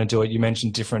you want to do it. You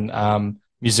mentioned different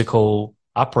musical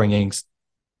upbringings,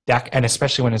 and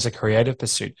especially when it's a creative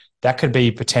pursuit, that could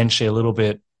be potentially a little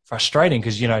bit frustrating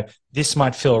because, this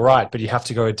might feel right, but you have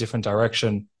to go a different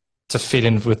direction to fit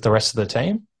in with the rest of the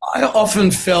team. I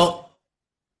often felt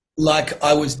like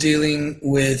I was dealing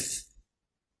with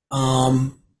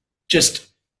just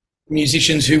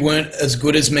musicians who weren't as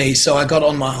good as me, so I got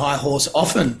on my high horse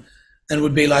often and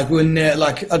would be like,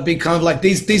 I'd be kind of like,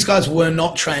 these guys were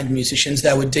not trained musicians;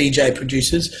 they were DJ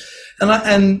producers, and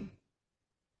I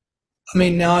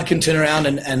mean, now I can turn around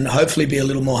and hopefully be a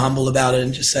little more humble about it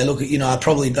and just say, look, I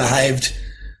probably behaved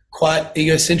quite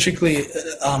egocentrically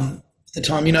at the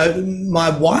time. My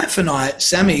wife and I,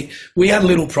 Sammy, we had a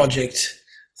little project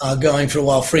going for a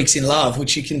while, Freaks in Love,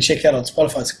 which you can check out on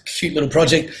Spotify. It's a cute little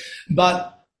project.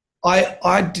 But I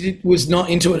was not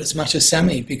into it as much as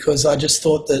Sammy because I just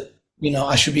thought that,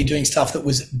 I should be doing stuff that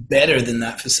was better than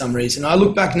that for some reason. I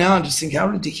look back now and just think how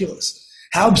ridiculous,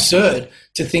 how absurd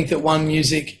to think that one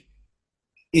music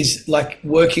is like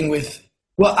working with,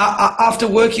 after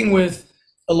working with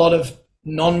a lot of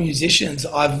non-musicians,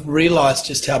 I've realized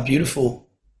just how beautiful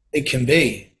it can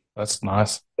be. That's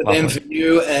nice. For them, for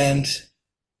you, and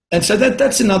so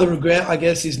that's another regret, I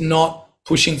guess, is not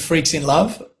pushing Freaks in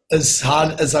Love as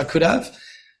hard as I could have,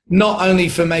 not only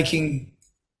for making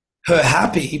her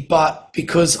happy, but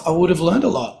because I would have learned a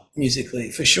lot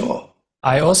musically, for sure.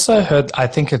 I also heard, I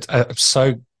think I'm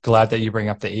so glad that you bring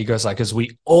up the egos, like, because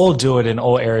we all do it in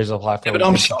all areas of life. Yeah, but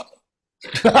I'm shocked.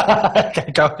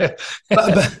 Okay, go ahead.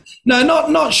 but no,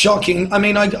 not shocking. I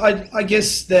mean, I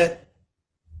guess that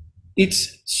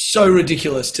it's so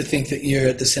ridiculous to think that you're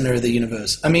at the center of the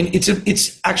universe. I mean,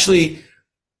 it's actually,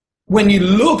 when you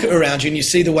look around you and you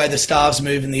see the way the stars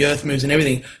move and the earth moves and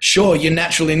everything, sure, your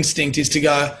natural instinct is to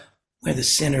go, we're the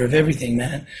center of everything,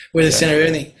 man. We're the center of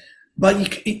everything.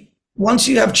 But once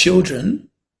you have children,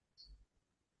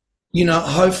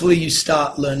 hopefully you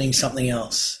start learning something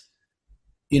else.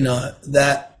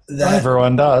 That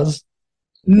everyone does.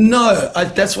 No,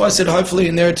 that's why I said hopefully,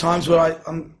 and there are times where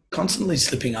I'm constantly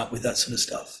slipping up with that sort of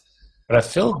stuff. But I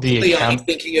feel I'm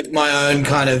thinking of my own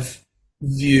kind of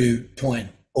viewpoint,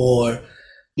 or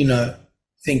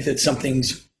think that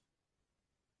something's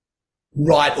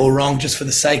right or wrong just for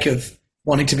the sake of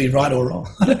wanting to be right or wrong.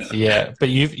 I don't know. Yeah, but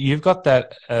you've got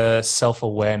that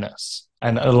self-awareness,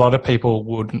 and a lot of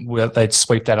people they'd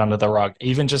sweep that under the rug.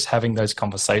 Even just having those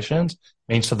conversations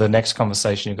means for the next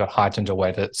conversation you've got heightened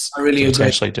awareness. I really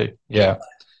potentially do. Yeah.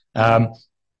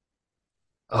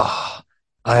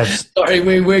 Sorry,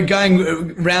 we're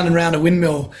going round and round a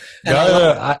windmill.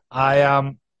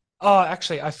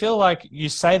 Actually, I feel like you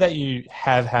say that you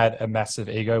have had a massive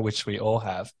ego, which we all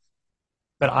have,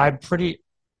 but I'm pretty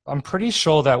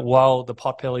sure that while the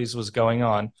Potbelleez was going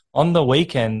on the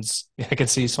weekends, I can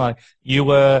see you smiling, you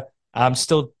were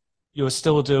still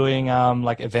doing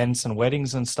like events and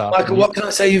weddings and stuff. Michael, what can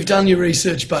I say? You've done your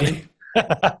research, buddy.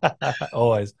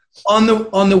 Always. On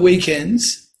the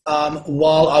weekends,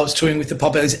 while I was touring with the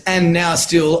Potbelleez, and now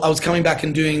still, I was coming back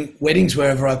and doing weddings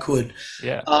wherever I could.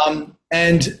 Yeah.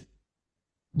 And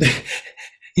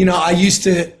I used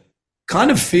to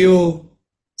kind of feel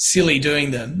silly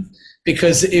doing them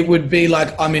because it would be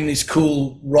like I'm in this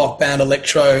cool rock band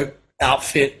electro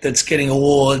outfit that's getting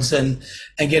awards and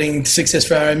getting success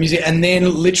for our own music, and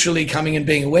then literally coming and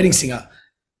being a wedding singer.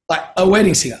 Like a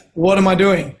wedding singer. What am I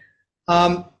doing?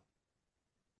 But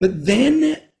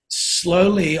then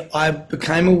slowly I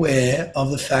became aware of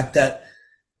the fact that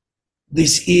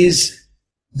this is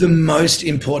the most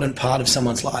important part of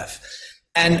someone's life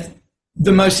and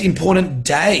the most important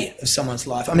day of someone's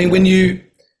life. I mean,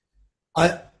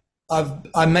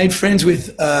 I made friends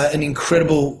with an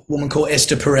incredible woman called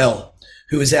Esther Perel,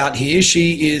 who is out here.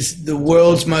 She is the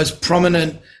world's most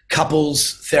prominent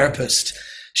couples therapist.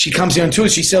 She comes here on tour.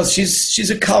 She's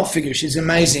a cult figure. She's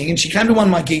amazing. And she came to one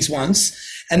of my gigs once,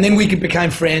 and then we became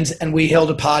friends, and we held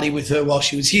a party with her while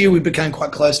she was here. We became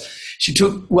quite close.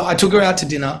 I took her out to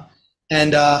dinner,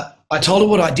 and I told her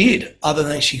what I did. Other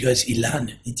than she goes,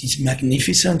 Ilan, it is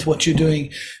magnificent what you're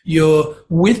doing. You're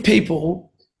with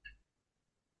people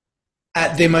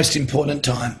at their most important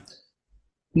time.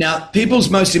 Now, people's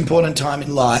most important time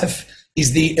in life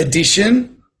is the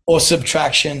addition or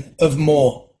subtraction of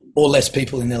more or less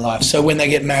people in their life. So when they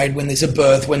get married, when there's a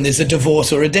birth, when there's a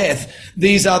divorce or a death,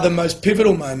 these are the most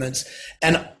pivotal moments.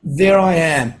 And there I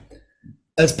am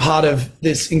as part of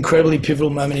this incredibly pivotal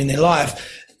moment in their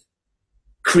life,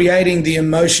 creating the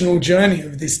emotional journey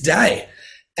of this day.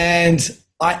 And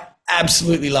I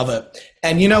absolutely love it.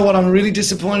 And you know what I'm really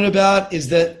disappointed about is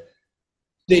that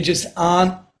there just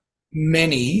aren't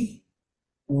many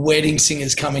wedding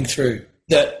singers coming through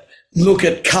that look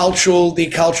at the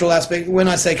cultural aspect. When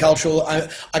I say cultural,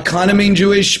 I kind of mean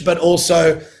Jewish, but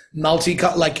also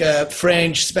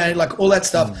French, Spanish, like all that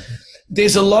stuff. Mm.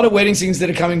 There's a lot of wedding singers that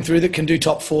are coming through that can do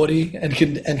top 40 and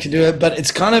can do it, but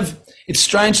it's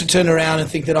strange to turn around and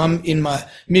think that I'm in my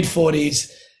mid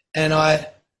 40s and I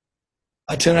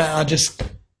turn around and I just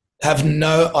have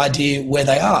no idea where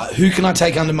they are. Who can I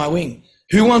take under my wing?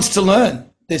 Who wants to learn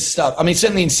this stuff? I mean,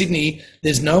 certainly in Sydney,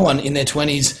 there's no one in their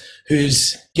 20s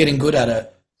who's getting good at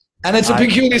it. And it's a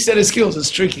peculiar set of skills.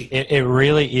 It's tricky. It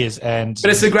really is. But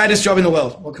it's the greatest job in the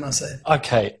world. What can I say?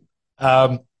 Okay.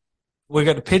 We're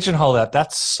going to pigeonhole that.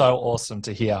 That's so awesome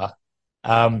to hear.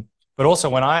 But also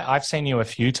when I've seen you a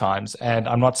few times, and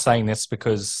I'm not saying this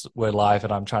because we're live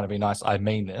and I'm trying to be nice. I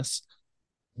mean this.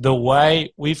 The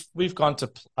way we've gone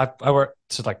to, I went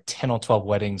to like 10 or 12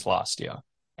 weddings last year.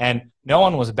 And no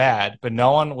one was bad, but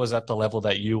no one was at the level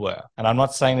that you were. And I'm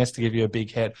not saying this to give you a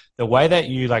big head. The way that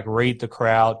you like read the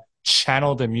crowd,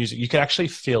 channel the music, you could actually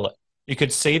feel it. You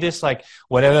could see this, like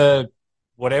whatever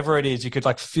it is, you could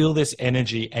like feel this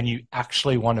energy and you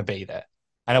actually want to be there.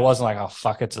 And it wasn't like, oh,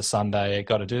 fuck, it's a Sunday, I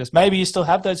got to do this. Maybe you still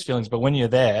have those feelings, but when you're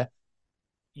there,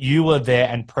 you were there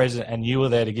and present and you were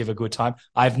there to give a good time.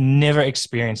 I've never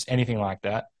experienced anything like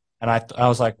that. And I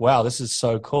was like, wow, this is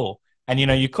so cool. And, you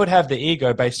know, you could have the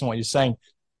ego based on what you're saying.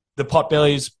 The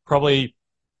Potbelleez, probably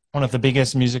one of the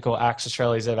biggest musical acts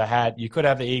Australia's ever had. You could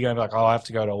have the ego and be like, oh, I have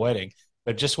to go to a wedding.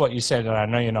 But just what you said, and I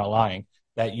know you're not lying,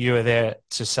 that you are there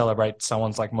to celebrate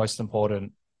someone's like most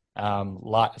important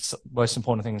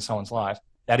thing in someone's life.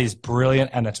 That is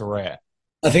brilliant and it's rare.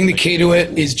 I think the key to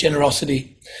it is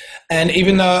generosity. And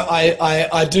even though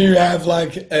I do have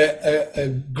like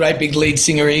a great big lead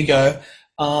singer ego,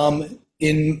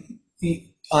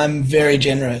 I'm very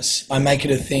generous. I make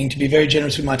it a thing to be very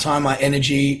generous with my time, my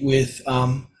energy, with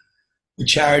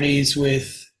charities,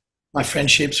 with my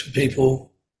friendships with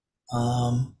people.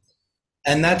 And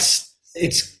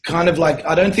it's kind of like,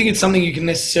 I don't think it's something you can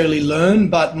necessarily learn,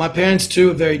 but my parents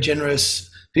too are very generous.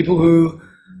 People who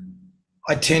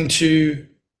I tend to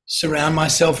surround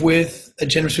myself with are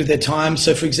generous with their time.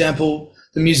 So for example,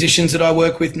 the musicians that I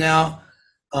work with now,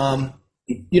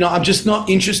 you know, I'm just not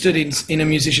interested in a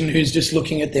musician who's just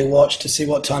looking at their watch to see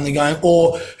what time they're going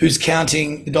or who's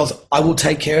counting the dollars. I will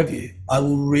take care of you. I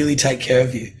will really take care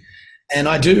of you. And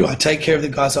I do. I take care of the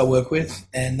guys I work with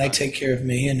and they take care of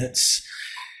me. And it's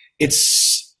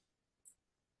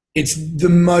the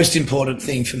most important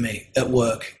thing for me at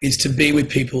work is to be with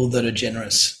people that are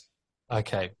generous.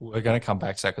 Okay. We're going to come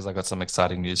back to that because I've got some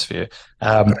exciting news for you.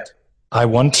 I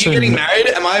want to. Are you getting married?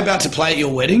 Am I about to play at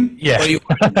your wedding? Yeah, you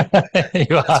are.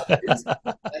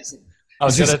 I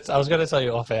was going to tell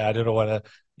you off air. I didn't want to.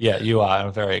 Yeah, you are.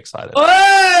 I'm very excited.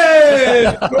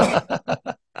 Hey!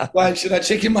 Wait, should I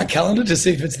check in my calendar to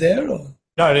see if it's there? Or?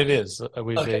 No, it is.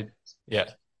 Yeah.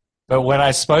 But when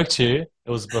I spoke to you,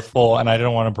 it was before, and I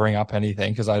didn't want to bring up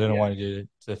anything because I didn't want you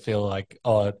to feel like,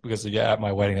 oh, because you're at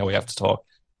my wedding that we have to talk.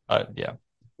 Yeah.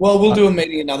 Well, we'll do a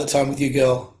meeting another time with you,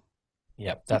 girl.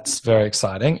 Yeah, that's very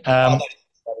exciting. Happy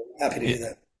to do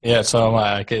that. Yeah, so am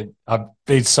I. I've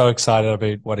been so excited. I've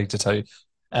been wanting to tell you.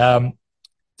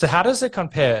 So how does it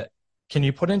compare? Can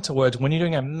you put into words when you're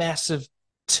doing a massive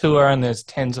tour and there's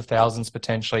tens of thousands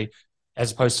potentially,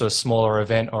 as opposed to a smaller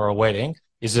event or a wedding?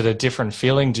 Is it a different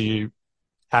feeling?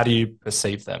 How do you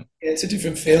perceive them? Yeah, it's a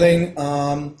different feeling,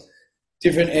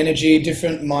 different energy,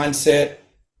 different mindset.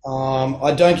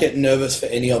 I don't get nervous for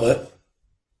any of it.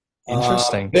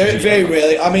 Interesting. Very, very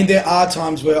rarely. I mean, there are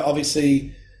times where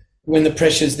obviously when the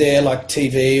pressure's there, like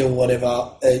TV or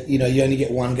whatever, you only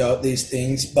get one go at these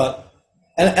things. But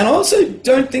and I also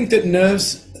don't think that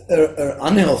nerves are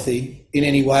unhealthy in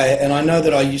any way. And I know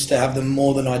that I used to have them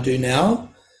more than I do now.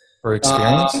 For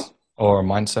experience or a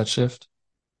mindset shift?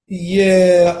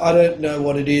 Yeah, I don't know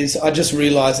what it is. I just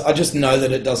know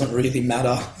that it doesn't really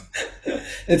matter.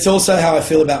 It's also how I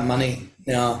feel about money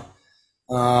now.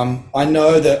 I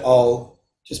know that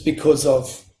just because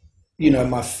of,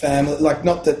 my family, like,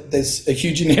 not that there's a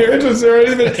huge inheritance or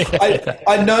anything, but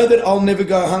I know that I'll never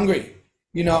go hungry.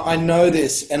 I know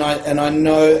this, and I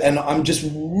know, and I'm just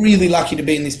really lucky to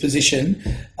be in this position,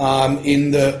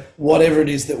 in the, whatever it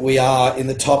is that we are, in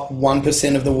the top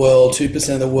 1% of the world,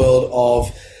 2% of the world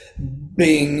of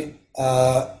being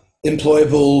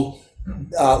employable,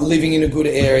 living in a good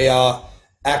area,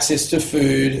 access to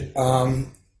food,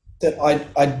 that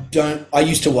I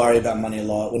used to worry about money a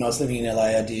lot. When I was living in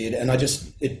LA, I did, and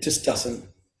it just doesn't.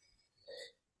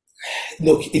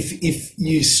 Look, if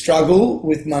you struggle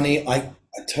with money, I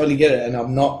totally get it, and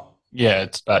I'm not. Yeah,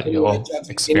 it's about your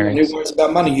experience. Who worries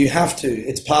about money? You have to.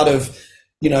 It's part of,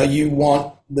 you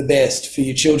want the best for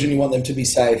your children. You want them to be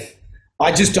safe.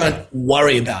 I just don't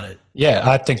worry about it. Yeah,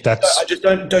 I think that's. I just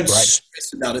don't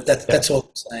stress about it. That's all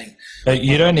I'm saying.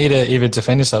 You don't need to even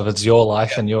defend yourself. It's your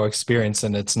life and your experience,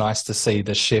 and it's nice to see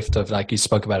the shift of, like you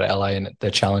spoke about, LA and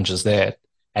the challenges there,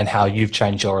 and how you've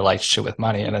changed your relationship with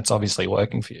money, and it's obviously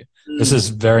working for you. This is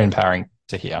very empowering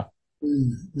to hear.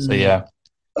 So yeah,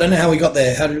 I don't know how we got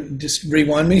there. Just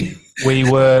rewind me?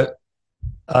 We're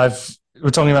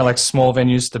talking about like small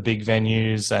venues to big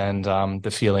venues and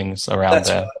the feelings around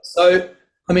there. Right. So,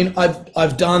 I mean,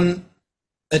 I've done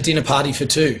a dinner party for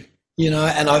two,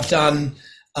 and I've done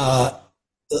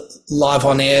live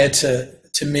on air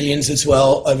to millions as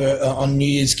well over on New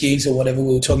Year's gigs or whatever.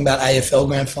 We were talking about AFL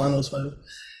grand finals, whatever.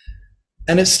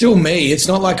 And it's still me. It's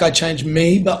not like I changed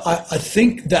me, but I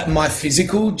think that my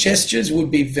physical gestures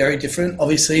would be very different,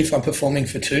 obviously, if I'm performing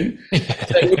for two.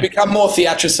 So it would become more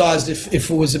theatricized if it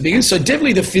was a bigger. So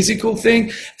definitely the physical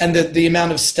thing and the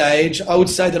amount of stage. I would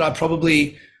say that I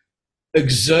probably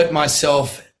exert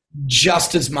myself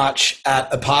just as much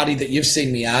at a party that you've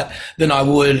seen me at than I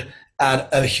would at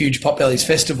a huge Potbelleez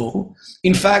festival.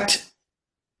 In fact,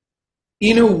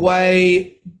 in a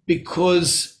way,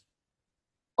 because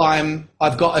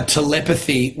I've got a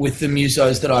telepathy with the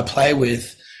musos that I play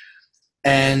with,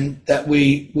 and that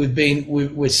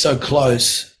we're so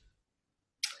close.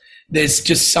 There's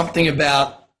just something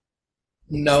about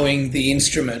knowing the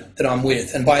instrument that I'm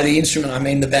with, and by the instrument I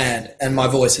mean the band and my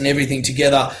voice and everything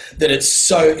together, that it's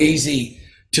so easy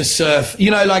to surf.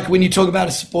 Like when you talk about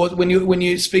a sport, when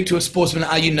you speak to a sportsman,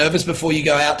 are you nervous before you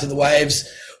go out to the waves,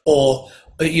 or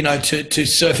to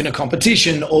surf in a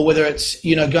competition, or whether it's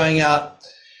going out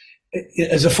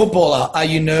as a footballer, are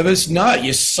you nervous? No,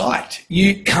 you're psyched.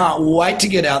 You can't wait to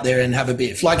get out there and have a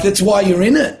biff. Like, that's why you're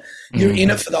in it. You're in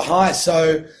it for the high.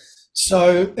 So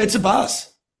it's a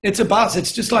buzz. It's a buzz.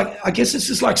 It's just like, I guess it's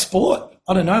just like sport.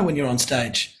 I don't know, when you're on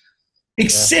stage,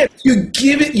 except you're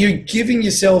giving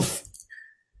yourself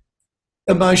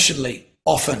emotionally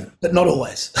often, but not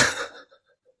always.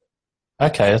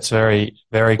 Okay, that's very,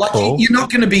 very cool. You're not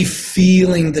going to be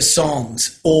feeling the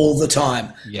songs all the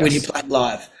time when you play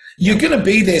live. You're going to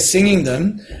be there singing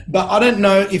them, but I don't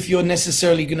know if you're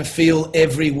necessarily going to feel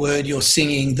every word you're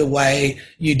singing the way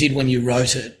you did when you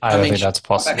wrote it. I don't think that's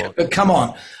possible. But come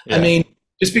on. Yeah. I mean,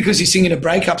 just because you're singing a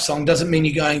breakup song doesn't mean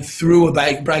you're going through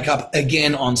a breakup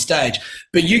again on stage.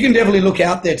 But you can definitely look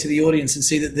out there to the audience and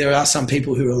see that there are some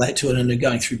people who relate to it and are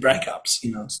going through breakups,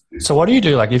 So what do you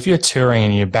do? Like, if you're touring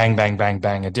and you bang, bang, bang,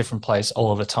 bang, a different place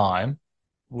all of the time,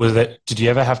 did you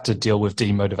ever have to deal with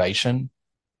demotivation?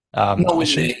 Not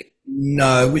with me.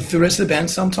 No, with the rest of the band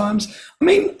sometimes. I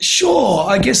mean, sure,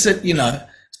 I guess that, it's a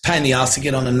pain in the ass to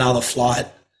get on another flight.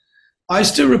 I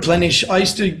used to replenish. I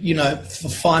used to,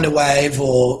 find a wave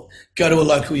or go to a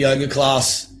local yoga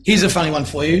class. Here's a funny one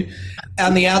for you.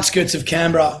 On the outskirts of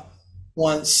Canberra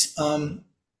once, and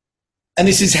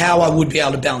this is how I would be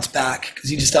able to bounce back,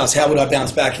 because you just asked, how would I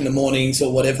bounce back in the mornings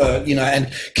or whatever,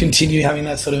 and continue having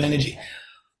that sort of energy.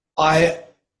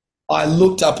 I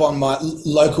looked up on my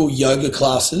local yoga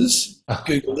classes,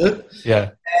 Googled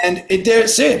it, and there it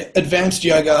said, advanced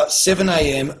yoga, 7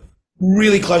 a.m.,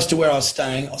 really close to where I was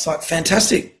staying. I was like,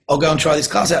 fantastic, I'll go and try this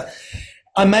class out.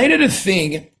 I made it a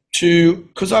thing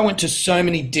because I went to so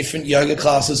many different yoga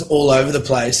classes all over the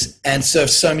place and surfed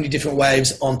so many different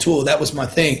waves on tour. That was my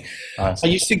thing. Nice. I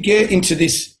used to get into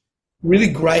this really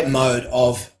great mode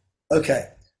of, okay,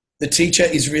 the teacher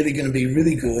is really going to be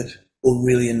really good or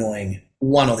really annoying,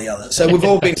 one or the other. So we've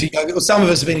all been to yoga, or some of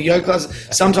us have been to yoga classes.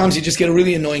 Sometimes you just get a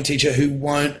really annoying teacher who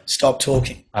won't stop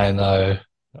talking. I know.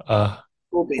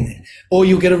 All been there. Or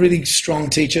you'll get a really strong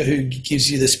teacher who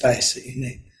gives you the space that you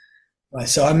need. Right.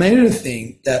 So I made it a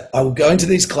thing that I would go into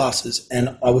these classes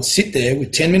and I would sit there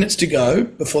with 10 minutes to go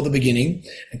before the beginning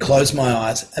and close my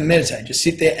eyes and meditate. Just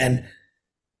sit there and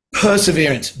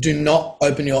perseverance. Do not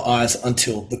open your eyes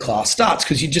until the class starts,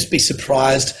 because you'd just be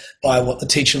surprised by what the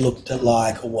teacher looked at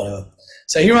like or whatever.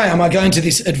 So here I am. I go into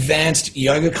this advanced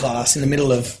yoga class in the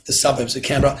middle of the suburbs of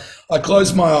Canberra. I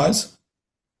close my eyes.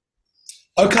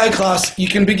 Okay, class, you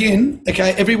can begin.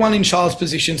 Okay, everyone in child's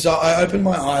position. So I open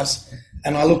my eyes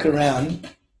and I look around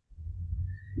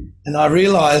and I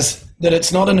realise that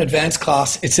it's not an advanced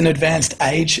class, it's an advanced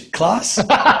age class. And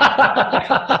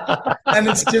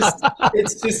it's just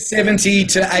 70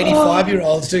 to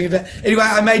 85-year-olds doing it. Anyway,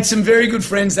 I made some very good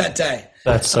friends that day.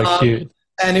 That's so cute.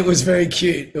 And it was very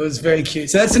cute. It was very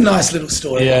cute. So that's a nice little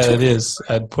story. Yeah, it is.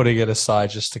 And putting it aside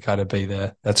just to kind of be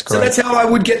there. That's great. So that's how I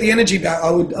would get the energy back.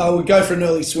 I would go for an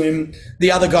early swim.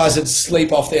 The other guys would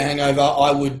sleep off their hangover.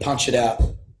 I would punch it out.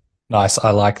 Nice.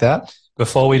 I like that.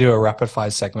 Before we do a rapid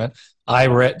fire segment, I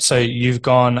read, so you've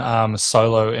gone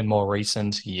solo in more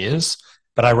recent years,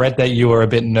 but I read that you were a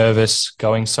bit nervous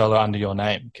going solo under your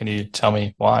name. Can you tell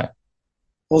me why?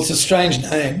 Well, it's a strange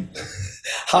name.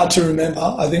 Hard to remember,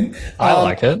 I think. I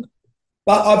like it.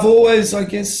 But I've always, I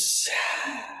guess,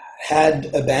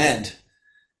 had a band,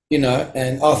 you know,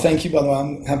 and thank you, by the way.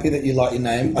 I'm happy that you like your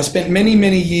name. I spent many,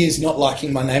 many years not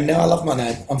liking my name. Now I love my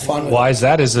name. I'm fine with it. Why is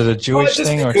that? Is it a Jewish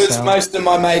thing? Or because most of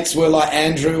my mates were like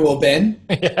Andrew or Ben.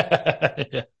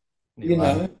 Yeah. You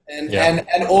know,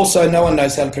 and also no one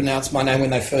knows how to pronounce my name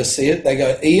when they first see it. They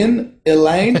go Ian,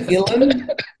 Elaine, Ilan.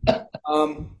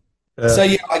 So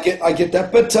yeah, I get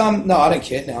that, but no, I don't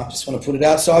care now. I just want to put it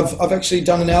out. So I've actually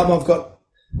done an album. I've got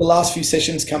the last few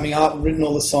sessions coming up. I've written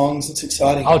all the songs. It's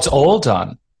exciting. Oh, it's all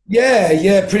done.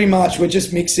 Yeah, pretty much. We're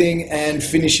just mixing and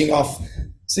finishing off.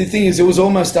 So the thing is, it was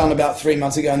almost done about 3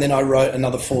 months ago, and then I wrote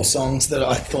another 4 songs that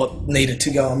I thought needed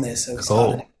to go on there. So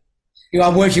cool. You know,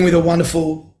 I'm working with a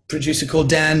wonderful producer called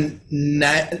Dan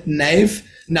Nave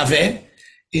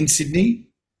in Sydney.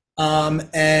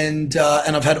 And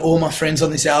I've had all my friends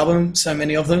on this album, so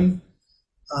many of them.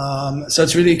 So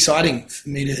it's really exciting for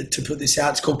me to put this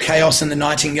out. It's called Chaos and the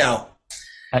Nightingale.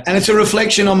 And it's a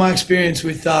reflection on my experience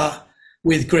with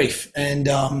grief and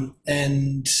the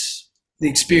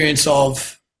experience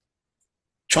of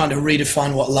trying to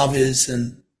redefine what love is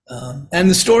and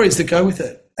the stories that go with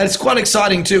it. And it's quite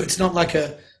exciting too. It's not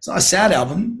a sad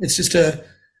album. It's just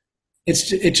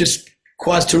it just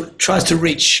tries to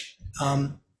reach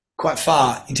quite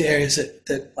far into areas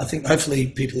that I think hopefully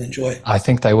people enjoy. I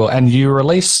think they will. And you've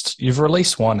released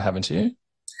one, haven't you?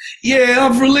 Yeah,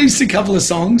 I've released a couple of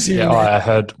songs. Yeah, I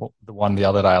heard the one the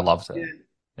other day. I loved it.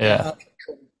 Yeah. Okay,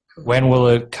 cool. When will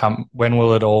it come? When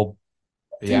will it all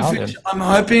be out? I'm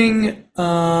hoping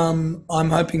it'll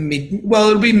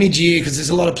be mid-year because there's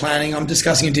a lot of planning. I'm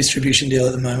discussing a distribution deal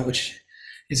at the moment, which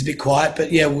is a bit quiet,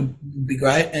 but yeah, would be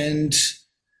great. And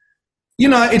you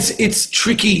know, it's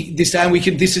tricky this day,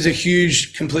 and this is a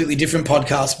huge, completely different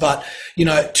podcast, but you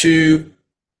know, to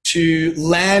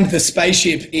land the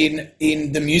spaceship in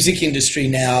the music industry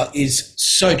now is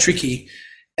so tricky.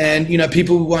 And, you know,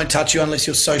 people won't touch you unless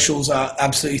your socials are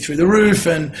absolutely through the roof.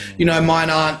 And, you know,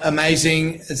 mine aren't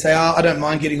amazing as they are. I don't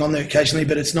mind getting on there occasionally,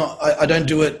 but it's not, I don't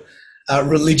do it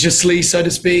religiously, so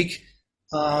to speak.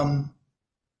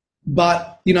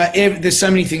 But, you know, there's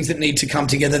so many things that need to come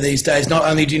together these days. Not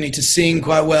only do you need to sing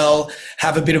quite well,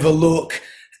 have a bit of a look,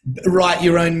 write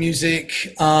your own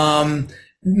music,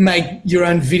 make your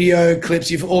own video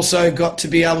clips. You've also got to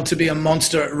be able to be a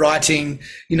monster at writing,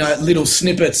 you know, little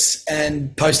snippets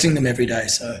and posting them every day.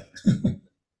 So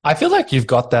I feel like you've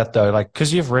got that though, like,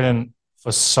 because you've written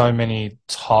for so many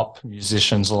top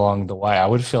musicians along the way. I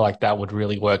would feel like that would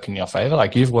really work in your favor.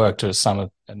 Like you've worked with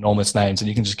some enormous names and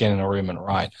you can just get in a room and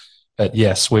write. But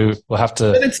yes, we'll have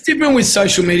to. But it's different with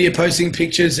social media, posting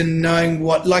pictures and knowing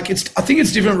what, like I think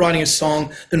it's different writing a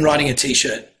song than writing a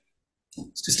T-shirt.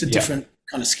 It's just a different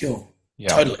kind of skill. Yeah.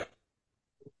 Totally.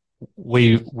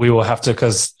 We will have to,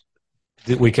 because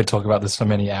we could talk about this for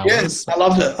many hours. Yes, I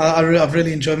loved it. I've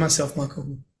really enjoyed myself,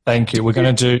 Michael. Thank you. We're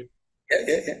going to do.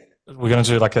 Yeah. We're going to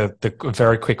do like a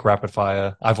very quick rapid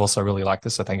fire. I've also really liked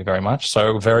this, so thank you very much.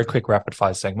 So very quick rapid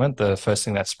fire segment. The first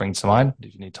thing that springs to mind,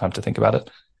 if you need time to think about it.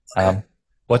 Okay.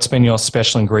 What's been your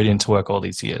special ingredient to work all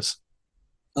these years?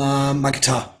 My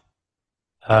guitar.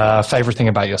 Favorite thing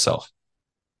about yourself?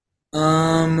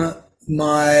 My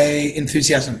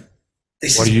enthusiasm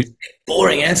This What is do you?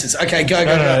 boring answers. Okay, go.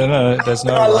 No. There's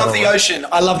no. I love the ocean.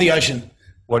 I love the ocean.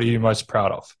 What are you most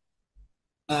proud of?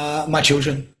 My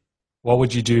children. What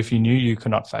would you do if you knew you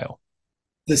could not fail?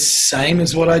 The same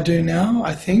as what I do now,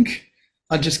 I think.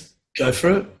 I'd just go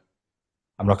for it.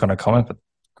 I'm not going to comment, but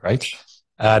great.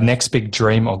 Next big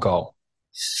dream or goal?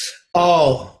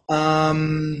 Oh,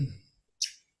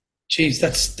 geez,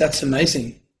 that's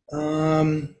amazing.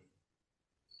 I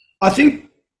think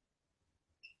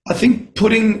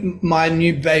putting my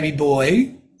new baby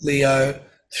boy, Leo,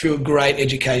 through a great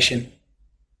education.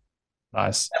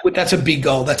 Nice. That's a big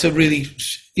goal. That's a really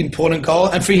important goal.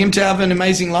 And for him to have an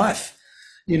amazing life,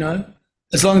 you know,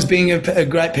 as long as being a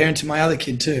great parent to my other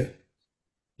kid too.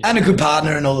 Yeah. And a good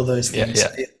partner and all of those things.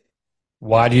 Yeah.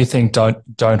 Why do you think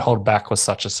Don't Hold Back was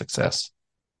such a success?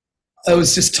 It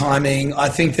was just timing. I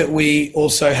think that we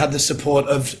also had the support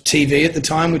of TV at the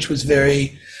time, which was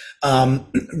very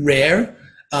rare.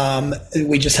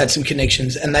 We just had some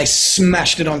connections and they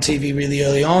smashed it on TV really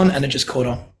early on and it just caught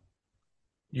on.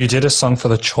 You did a song for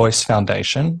the Choice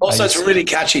Foundation. Also, it's really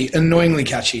catchy, annoyingly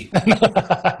catchy.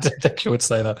 I didn't think you would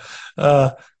say that.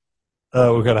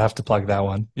 We're going to have to plug that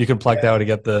one. You can plug that one to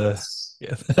get the...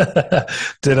 Yeah.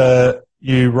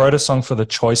 You wrote a song for the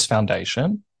Choice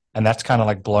Foundation and that's kind of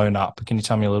like blown up. Can you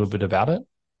tell me a little bit about it?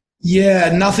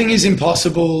 Yeah, Nothing is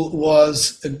Impossible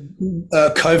was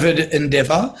a COVID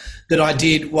endeavor that I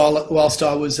did whilst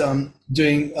I was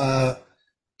doing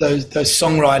those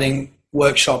songwriting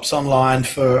workshops online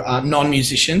for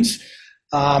non-musicians.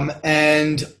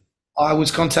 And I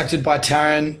was contacted by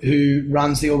Taryn, who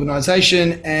runs the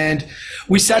organization, and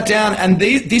we sat down and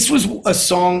this was a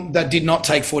song that did not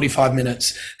take 45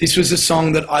 minutes. This was a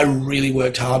song that I really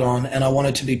worked hard on and I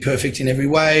wanted to be perfect in every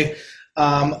way.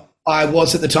 I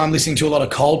was at the time listening to a lot of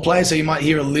Coldplay, so you might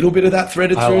hear a little bit of that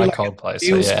threaded through. I like Coldplay. It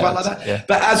feels quite like that. Yeah.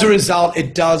 But as a result,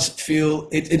 it does feel,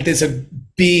 there's a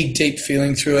big, deep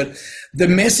feeling through it. The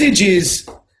message is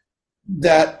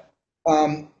that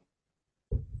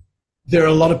there are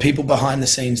a lot of people behind the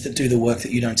scenes that do the work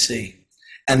that you don't see,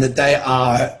 and that they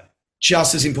are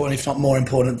just as important, if not more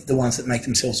important, than the ones that make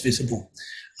themselves visible.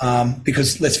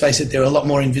 Because let's face it, there are a lot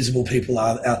more invisible people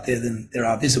out there than there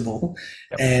are visible.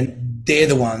 Yep. And they're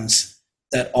the ones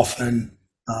that often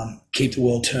keep the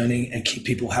world turning and keep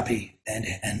people happy and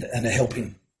are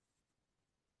helping.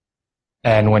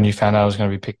 And when you found out it was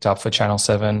going to be picked up for Channel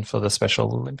 7 for the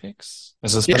Special Olympics?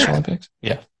 Is it Special Olympics?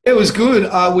 Yeah. It was good.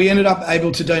 We ended up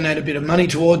able to donate a bit of money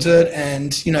towards it,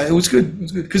 and, you know, it was good. It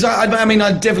was good. Because, I mean,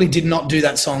 I definitely did not do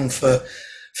that song for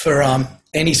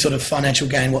any sort of financial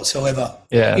gain whatsoever.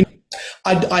 Yeah.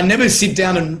 I never sit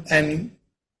down and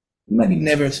maybe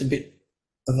never, it's a bit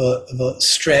of a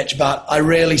stretch, but I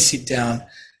rarely sit down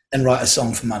and write a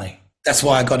song for money. That's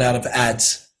why I got out of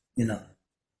ads, you know.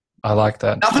 I like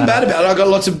that. Nothing bad about it. I got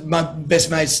lots of my best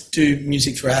mates do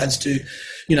music for ads,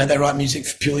 you know, they write music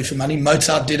purely for money.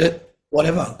 Mozart did it,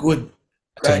 whatever, good.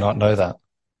 Great. I did not know that.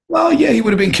 Well, yeah, he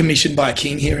would have been commissioned by a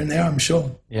king here and there, I'm sure.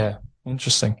 Yeah,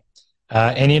 interesting.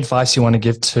 Any advice you want to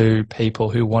give to people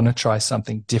who want to try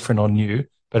something different or new,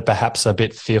 but perhaps a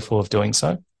bit fearful of doing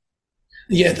so?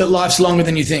 Yeah, that life's longer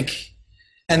than you think,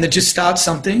 and that just start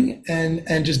something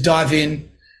and just dive in.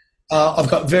 I've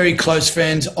got very close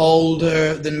friends,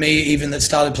 older than me even, that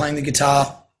started playing the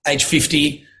guitar age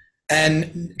 50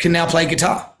 and can now play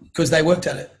guitar because they worked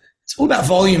at it. It's all about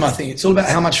volume, I think. It's all about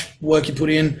how much work you put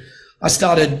in. I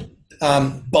started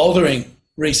bouldering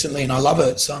recently and I love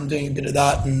it, so I'm doing a bit of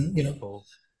that, and, you know, cool.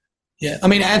 Yeah. I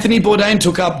mean, Anthony Bourdain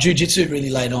took up jiu-jitsu really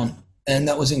late on, and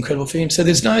that was incredible for him. So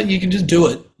you can just do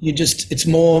it. It's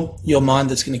more your mind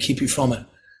that's going to keep you from it.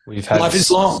 Life is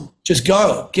long. Just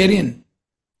go, get in.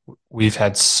 We've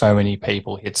had so many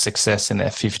people hit success in their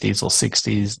 50s or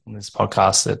 60s on this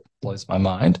podcast that blows my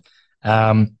mind.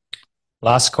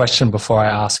 Last question before I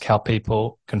ask how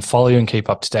people can follow you and keep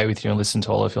up to date with you and listen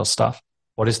to all of your stuff.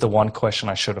 What is the one question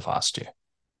I should have asked you?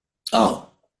 Oh.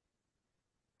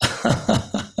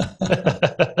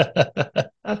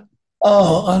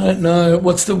 Oh, I don't know.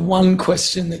 What's the one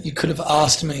question that you could have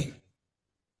asked me?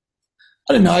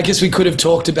 I don't know. I guess we could have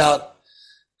talked about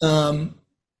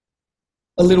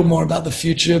a little more about the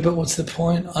future, but what's the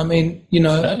point? I mean, you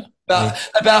know,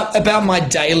 about my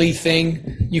daily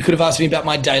thing. You could have asked me about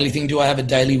my daily thing. Do I have a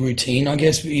daily routine? I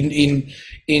guess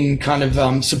in kind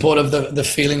of support of the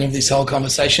feeling of this whole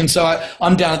conversation. So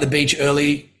I'm down at the beach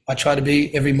early. I try to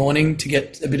be every morning to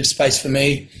get a bit of space for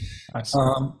me. Nice.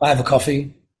 I have a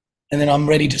coffee, and then I'm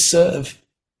ready to serve.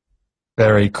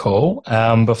 Very cool.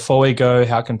 Before we go,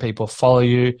 how can people follow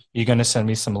you? You're going to send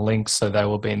me some links, so they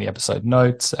will be in the episode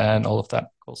notes and all of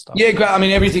that cool stuff. Yeah, great. I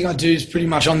mean, everything I do is pretty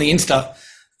much on the Insta.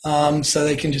 so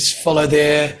they can just follow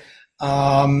there.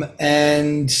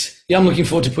 And yeah, I'm looking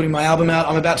forward to putting my album out.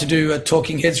 I'm about to do a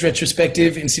Talking Heads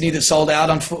retrospective in Sydney that sold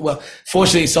out.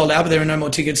 Fortunately, it sold out, but there are no more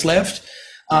tickets left.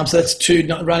 So that's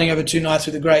running over 2 nights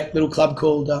with a great little club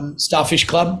called Starfish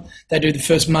Club. They do the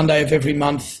first Monday of every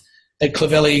month at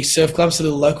Clovelly Surf Club. It's a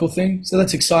little local thing. So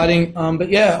that's exciting. But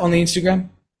yeah, on the Instagram.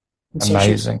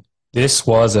 Amazing. This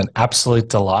was an absolute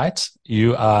delight.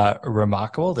 You are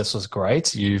remarkable. This was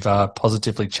great. You've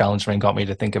positively challenged me and got me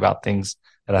to think about things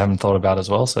that I haven't thought about as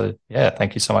well. So yeah,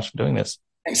 thank you so much for doing this.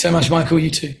 Thanks so much, Michael. You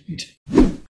too. You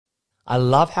too. I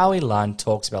love how Ilan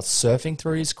talks about surfing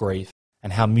through his grief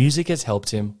and how music has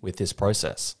helped him with this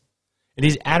process. It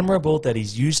is admirable that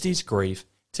he's used his grief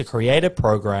to create a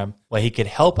program where he could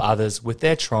help others with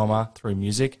their trauma through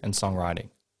music and songwriting.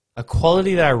 A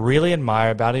quality that I really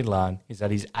admire about Ilan is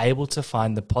that he's able to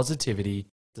find the positivity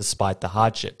despite the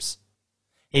hardships.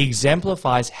 He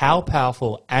exemplifies how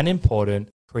powerful and important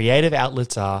creative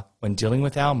outlets are when dealing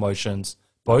with our emotions,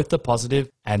 both the positive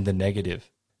and the negative.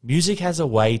 Music has a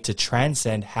way to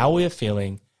transcend how we are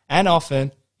feeling and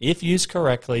often, if used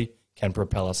correctly, can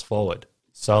propel us forward.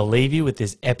 So I'll leave you with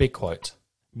this epic quote.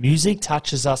 Music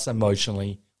touches us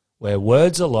emotionally where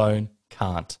words alone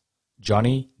can't.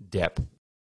 Johnny Depp.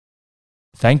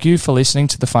 Thank you for listening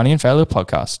to the Funny and Failure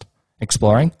podcast,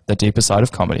 exploring the deeper side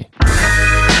of comedy.